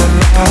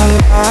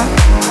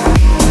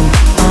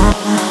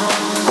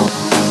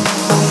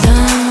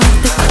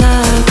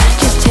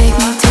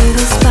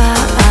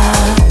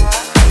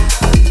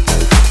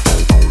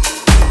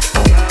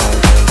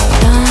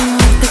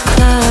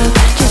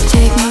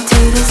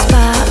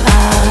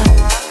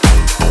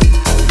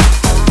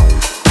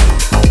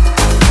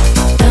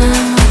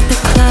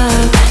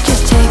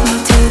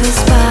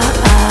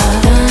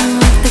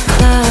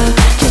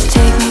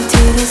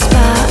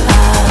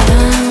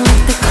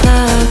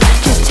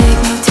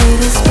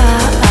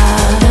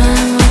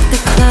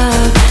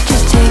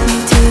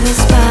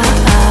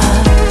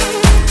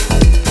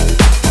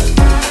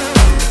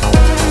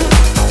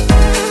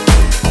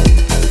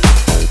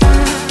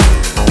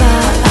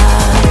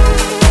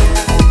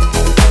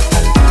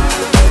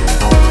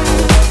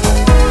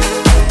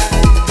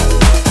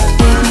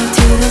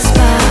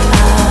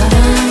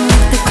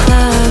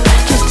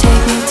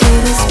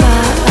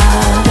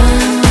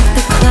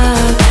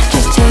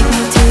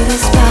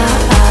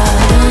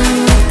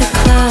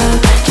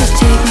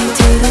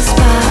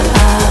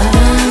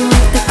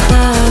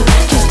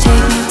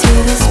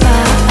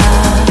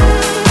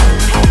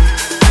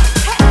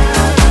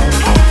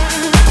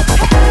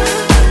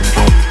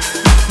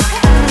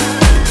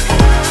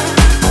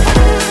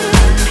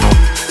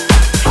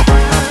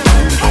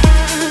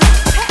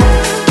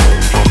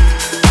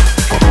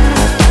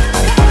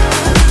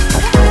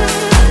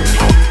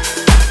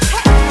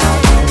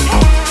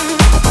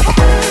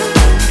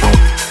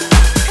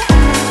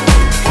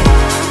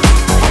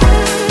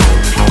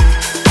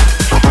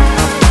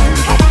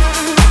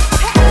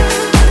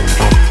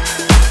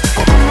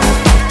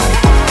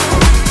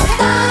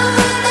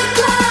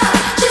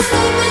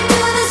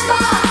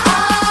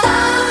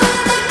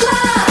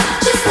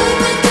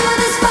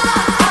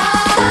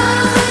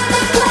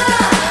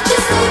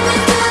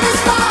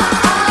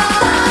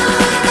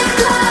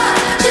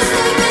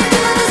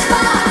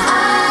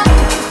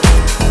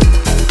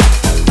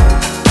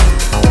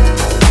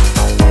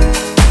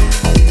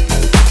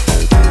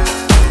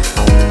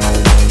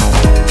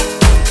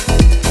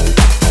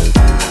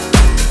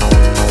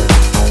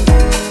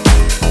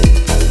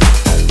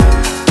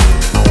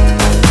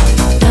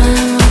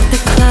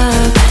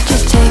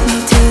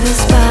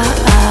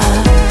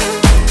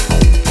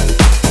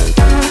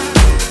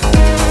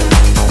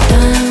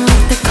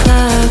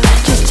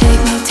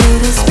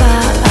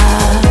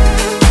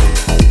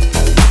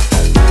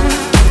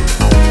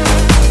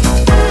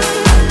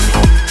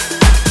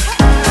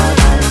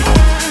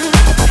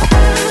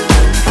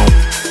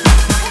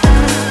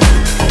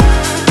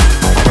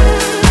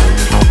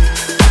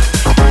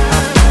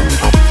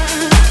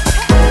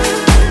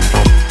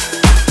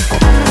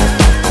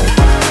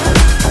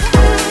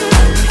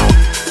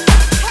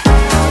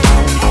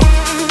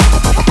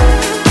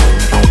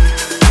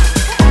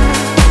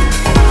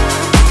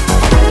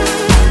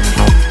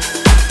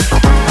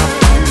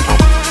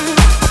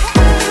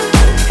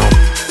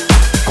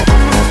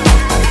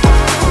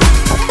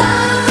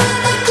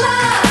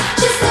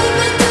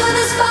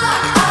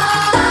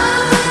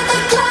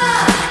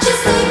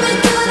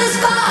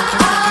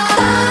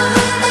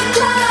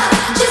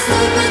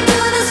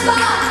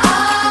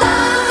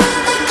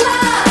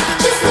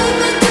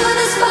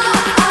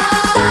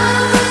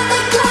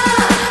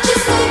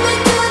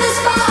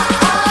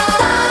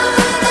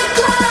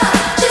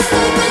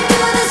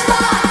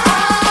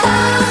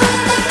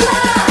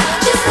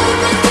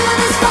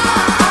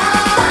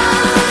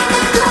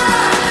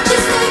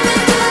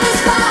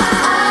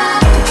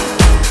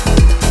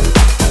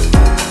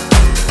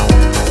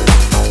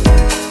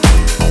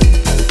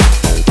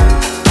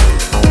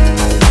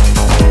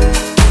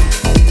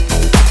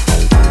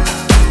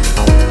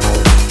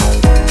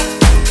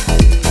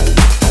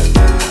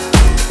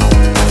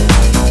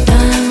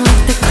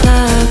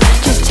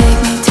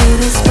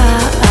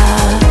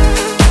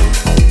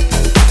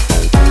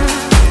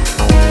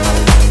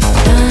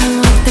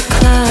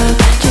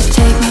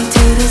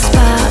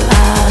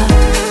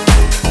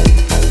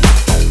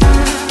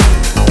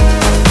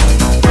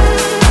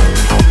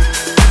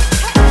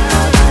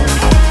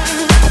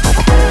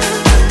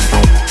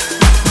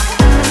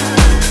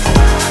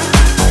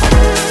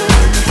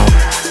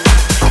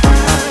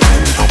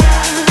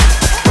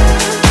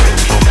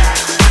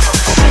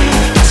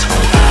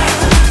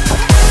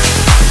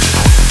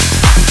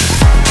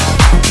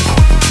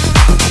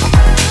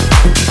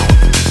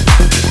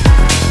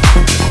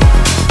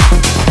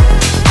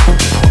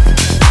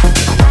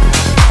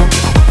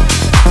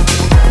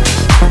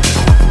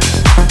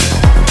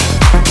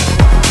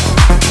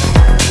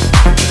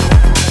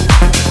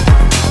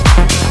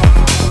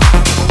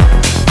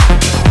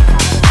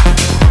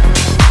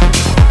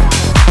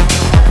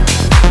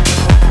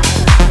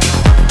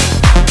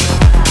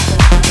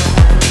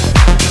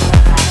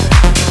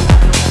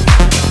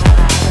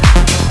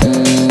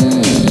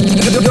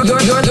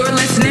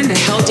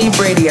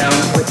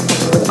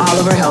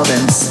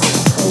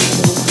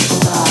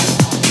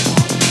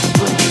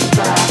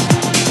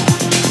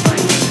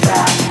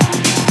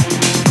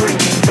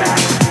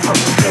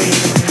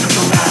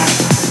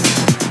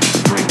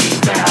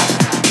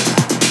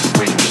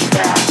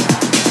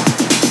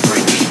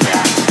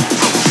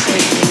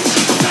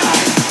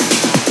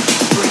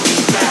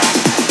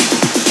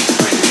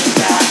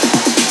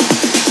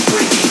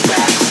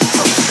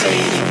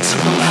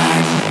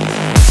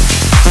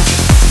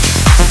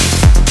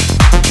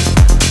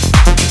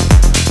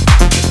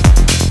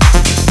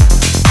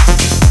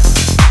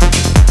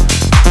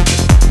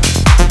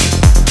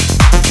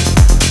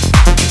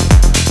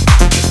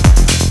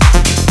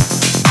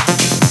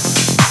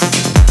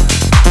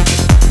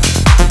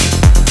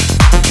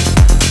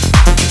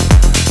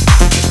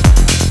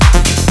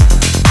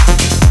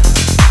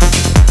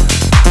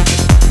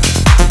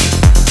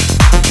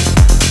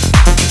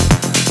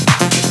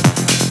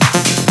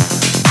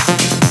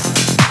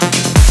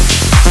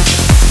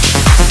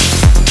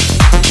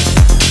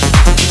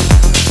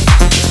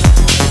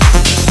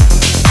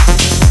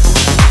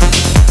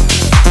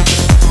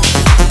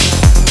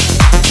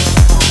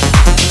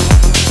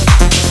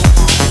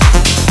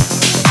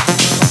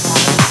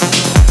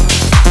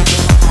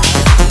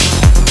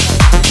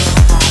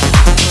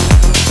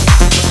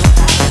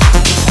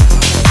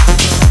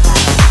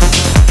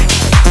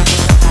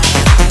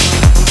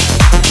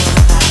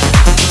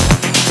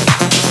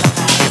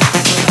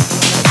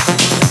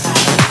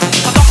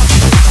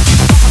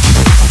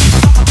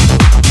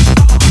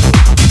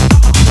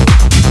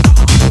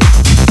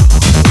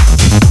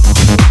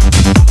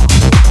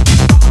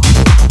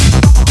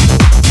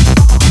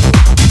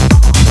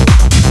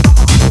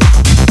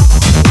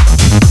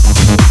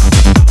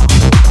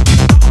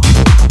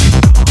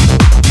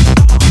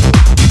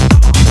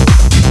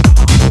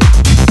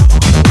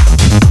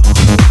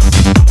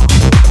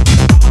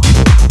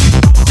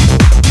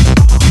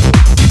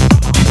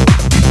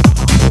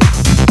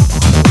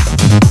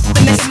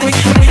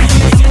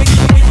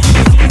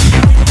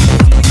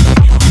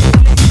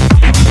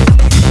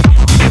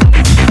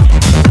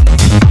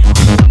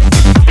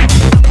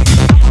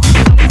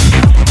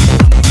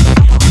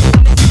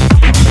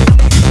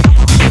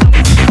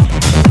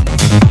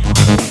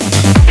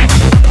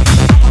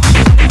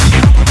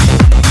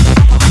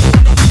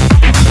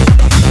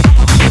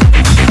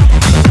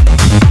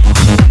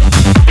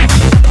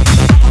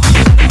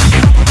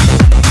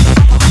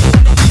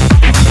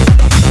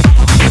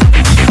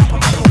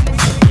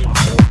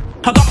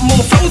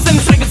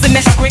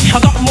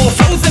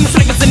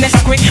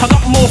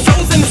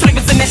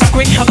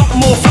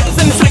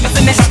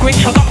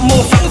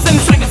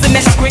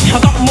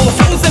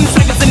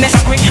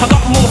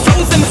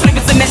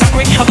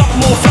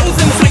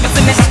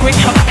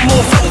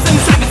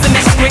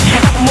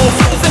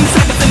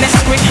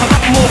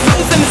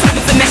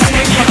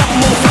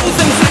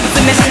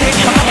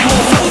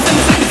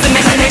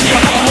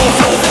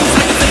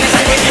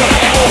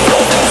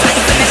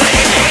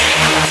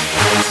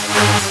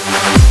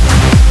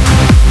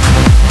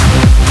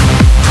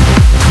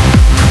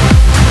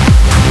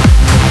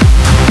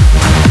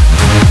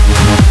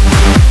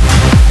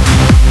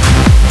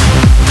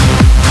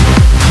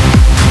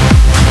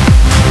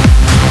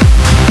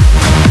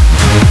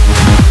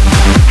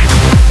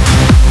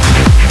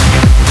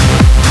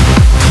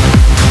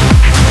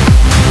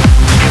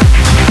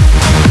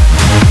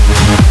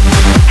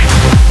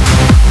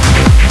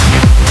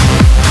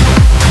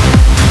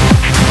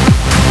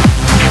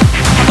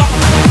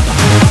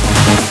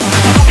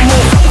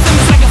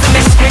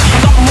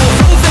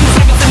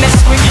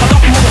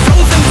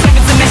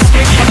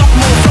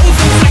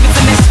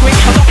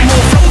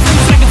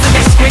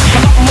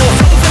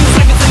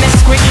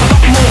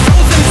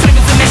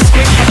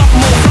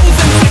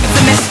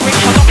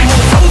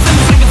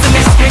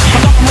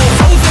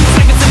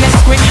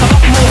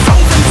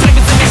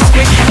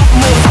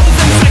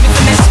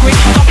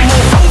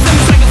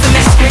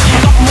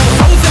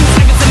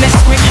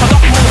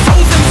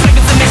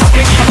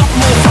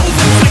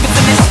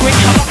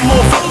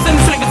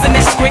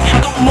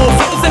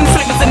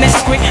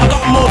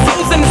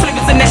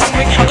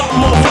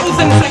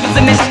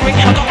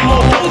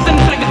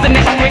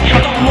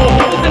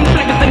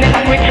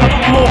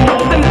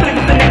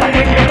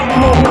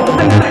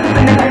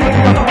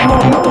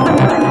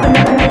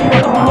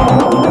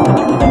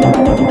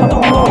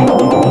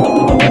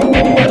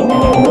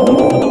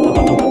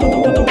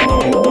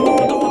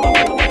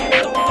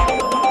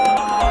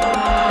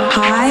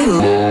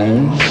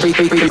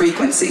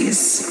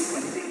 Frequencies.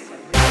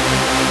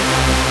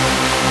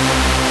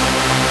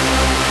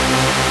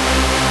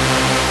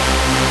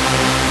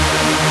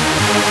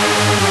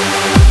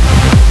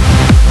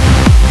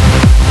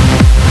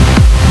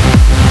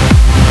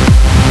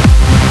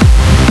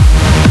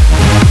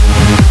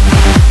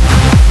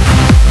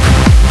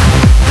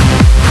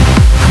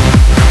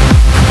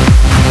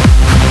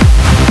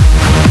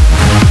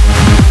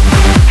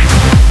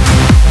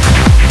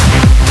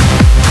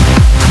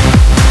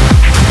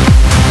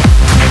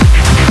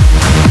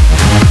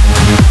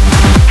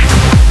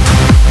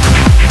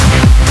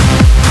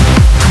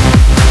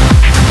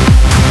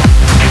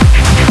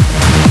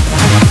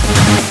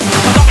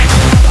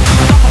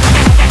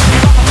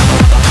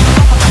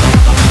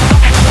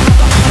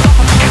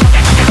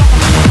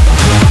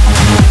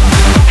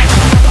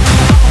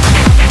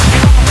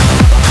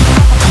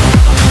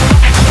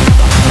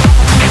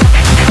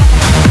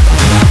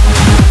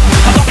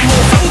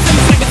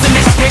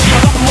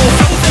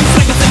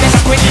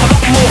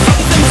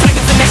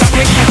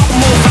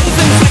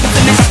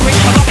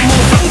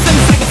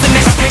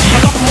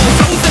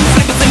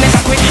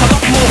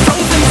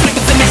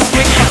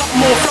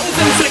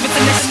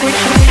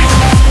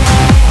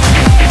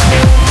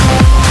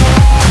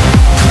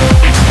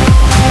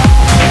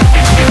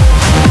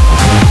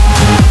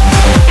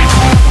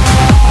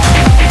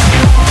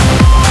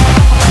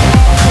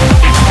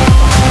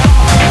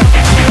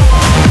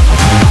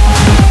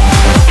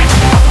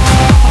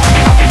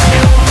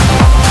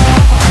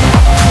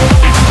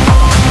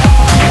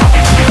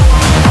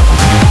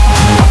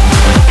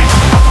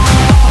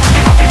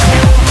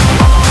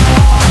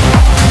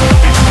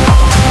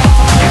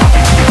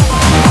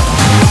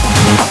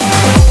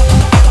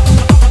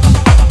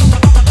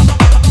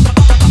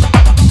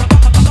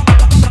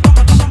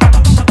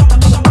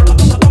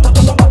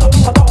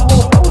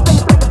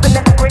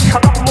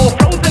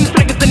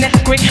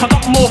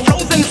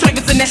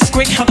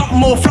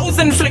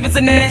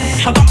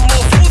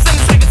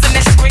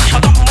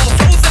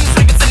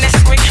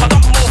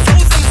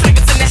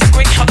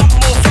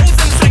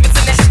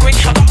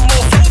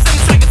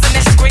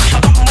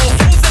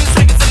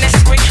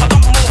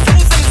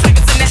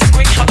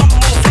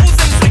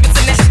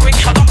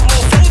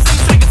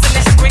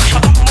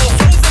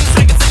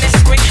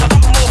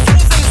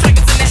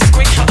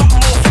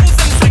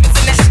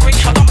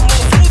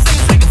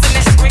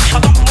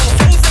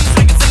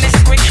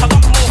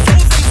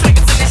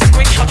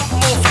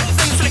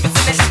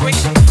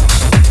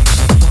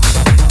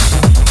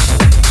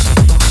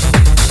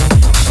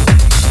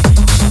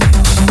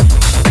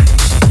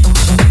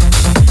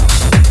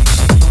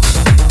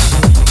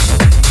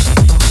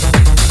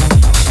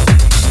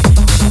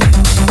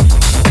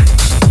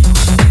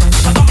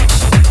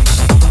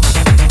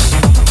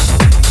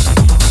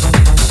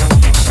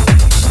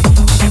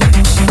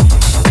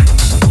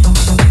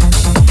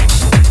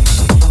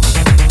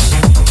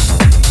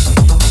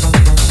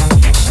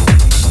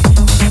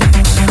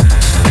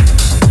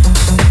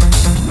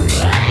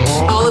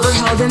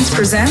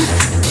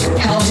 Presents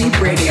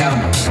Heldeep Radio.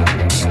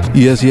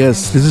 Yes,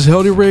 this is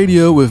Heldeep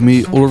Radio with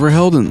me, Oliver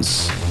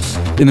Heldens.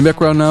 In the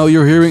background now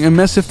you're hearing a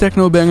massive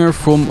techno banger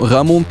from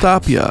Ramon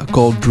Tapia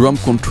called Drum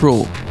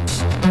Control.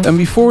 And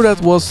before that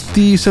was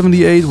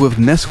T78 with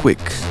Nesquik.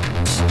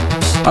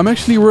 I'm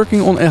actually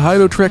working on a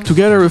Hilo track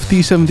together with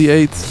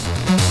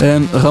T78,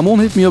 and Ramon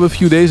hit me up a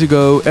few days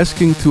ago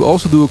asking to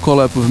also do a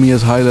collab with me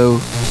as Hilo,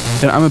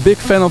 and I'm a big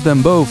fan of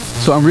them both,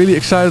 so I'm really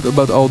excited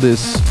about all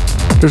this.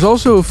 There's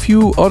also a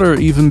few other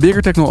even bigger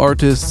techno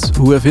artists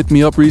who have hit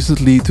me up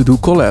recently to do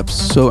collabs,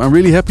 so I'm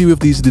really happy with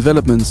these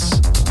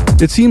developments.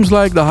 It seems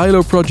like the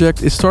Hilo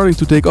project is starting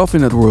to take off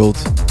in that world.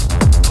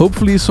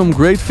 Hopefully some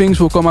great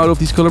things will come out of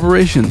these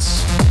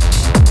collaborations.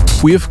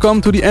 We have come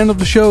to the end of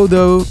the show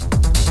though.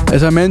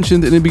 As I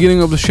mentioned in the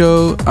beginning of the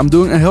show, I'm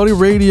doing a Heldeep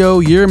Radio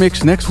year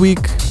mix next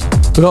week,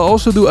 but I'll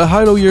also do a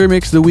Hilo year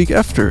mix the week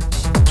after.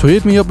 So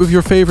hit me up with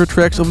your favorite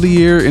tracks of the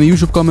year in the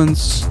YouTube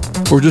comments,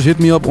 or just hit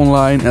me up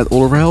online at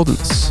Oliver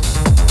Heldens.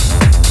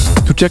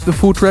 To check the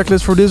full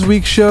tracklist for this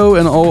week's show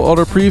and all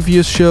other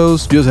previous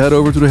shows, just head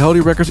over to the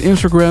Heldeep Records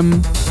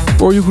Instagram,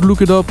 or you could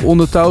look it up on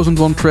the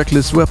 1001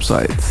 Tracklist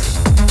website.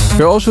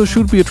 There also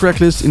should be a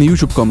tracklist in the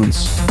YouTube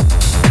comments.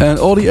 And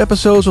all the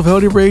episodes of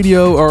Heldeep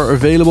Radio are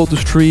available to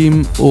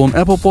stream on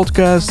Apple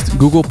Podcasts,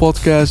 Google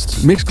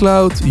Podcasts,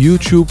 Mixcloud,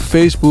 YouTube,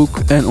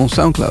 Facebook and on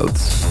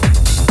SoundCloud.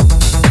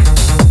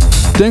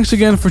 Thanks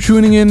again for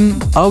tuning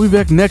in. I'll be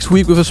back next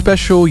week with a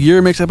special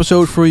year mix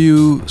episode for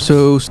you.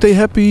 So stay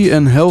happy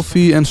and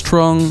healthy and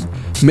strong.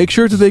 Make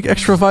sure to take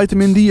extra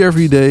vitamin D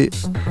every day.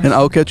 And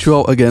I'll catch you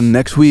all again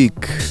next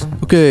week.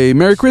 Okay,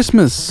 Merry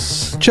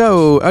Christmas.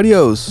 Ciao,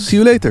 adios. See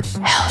you later.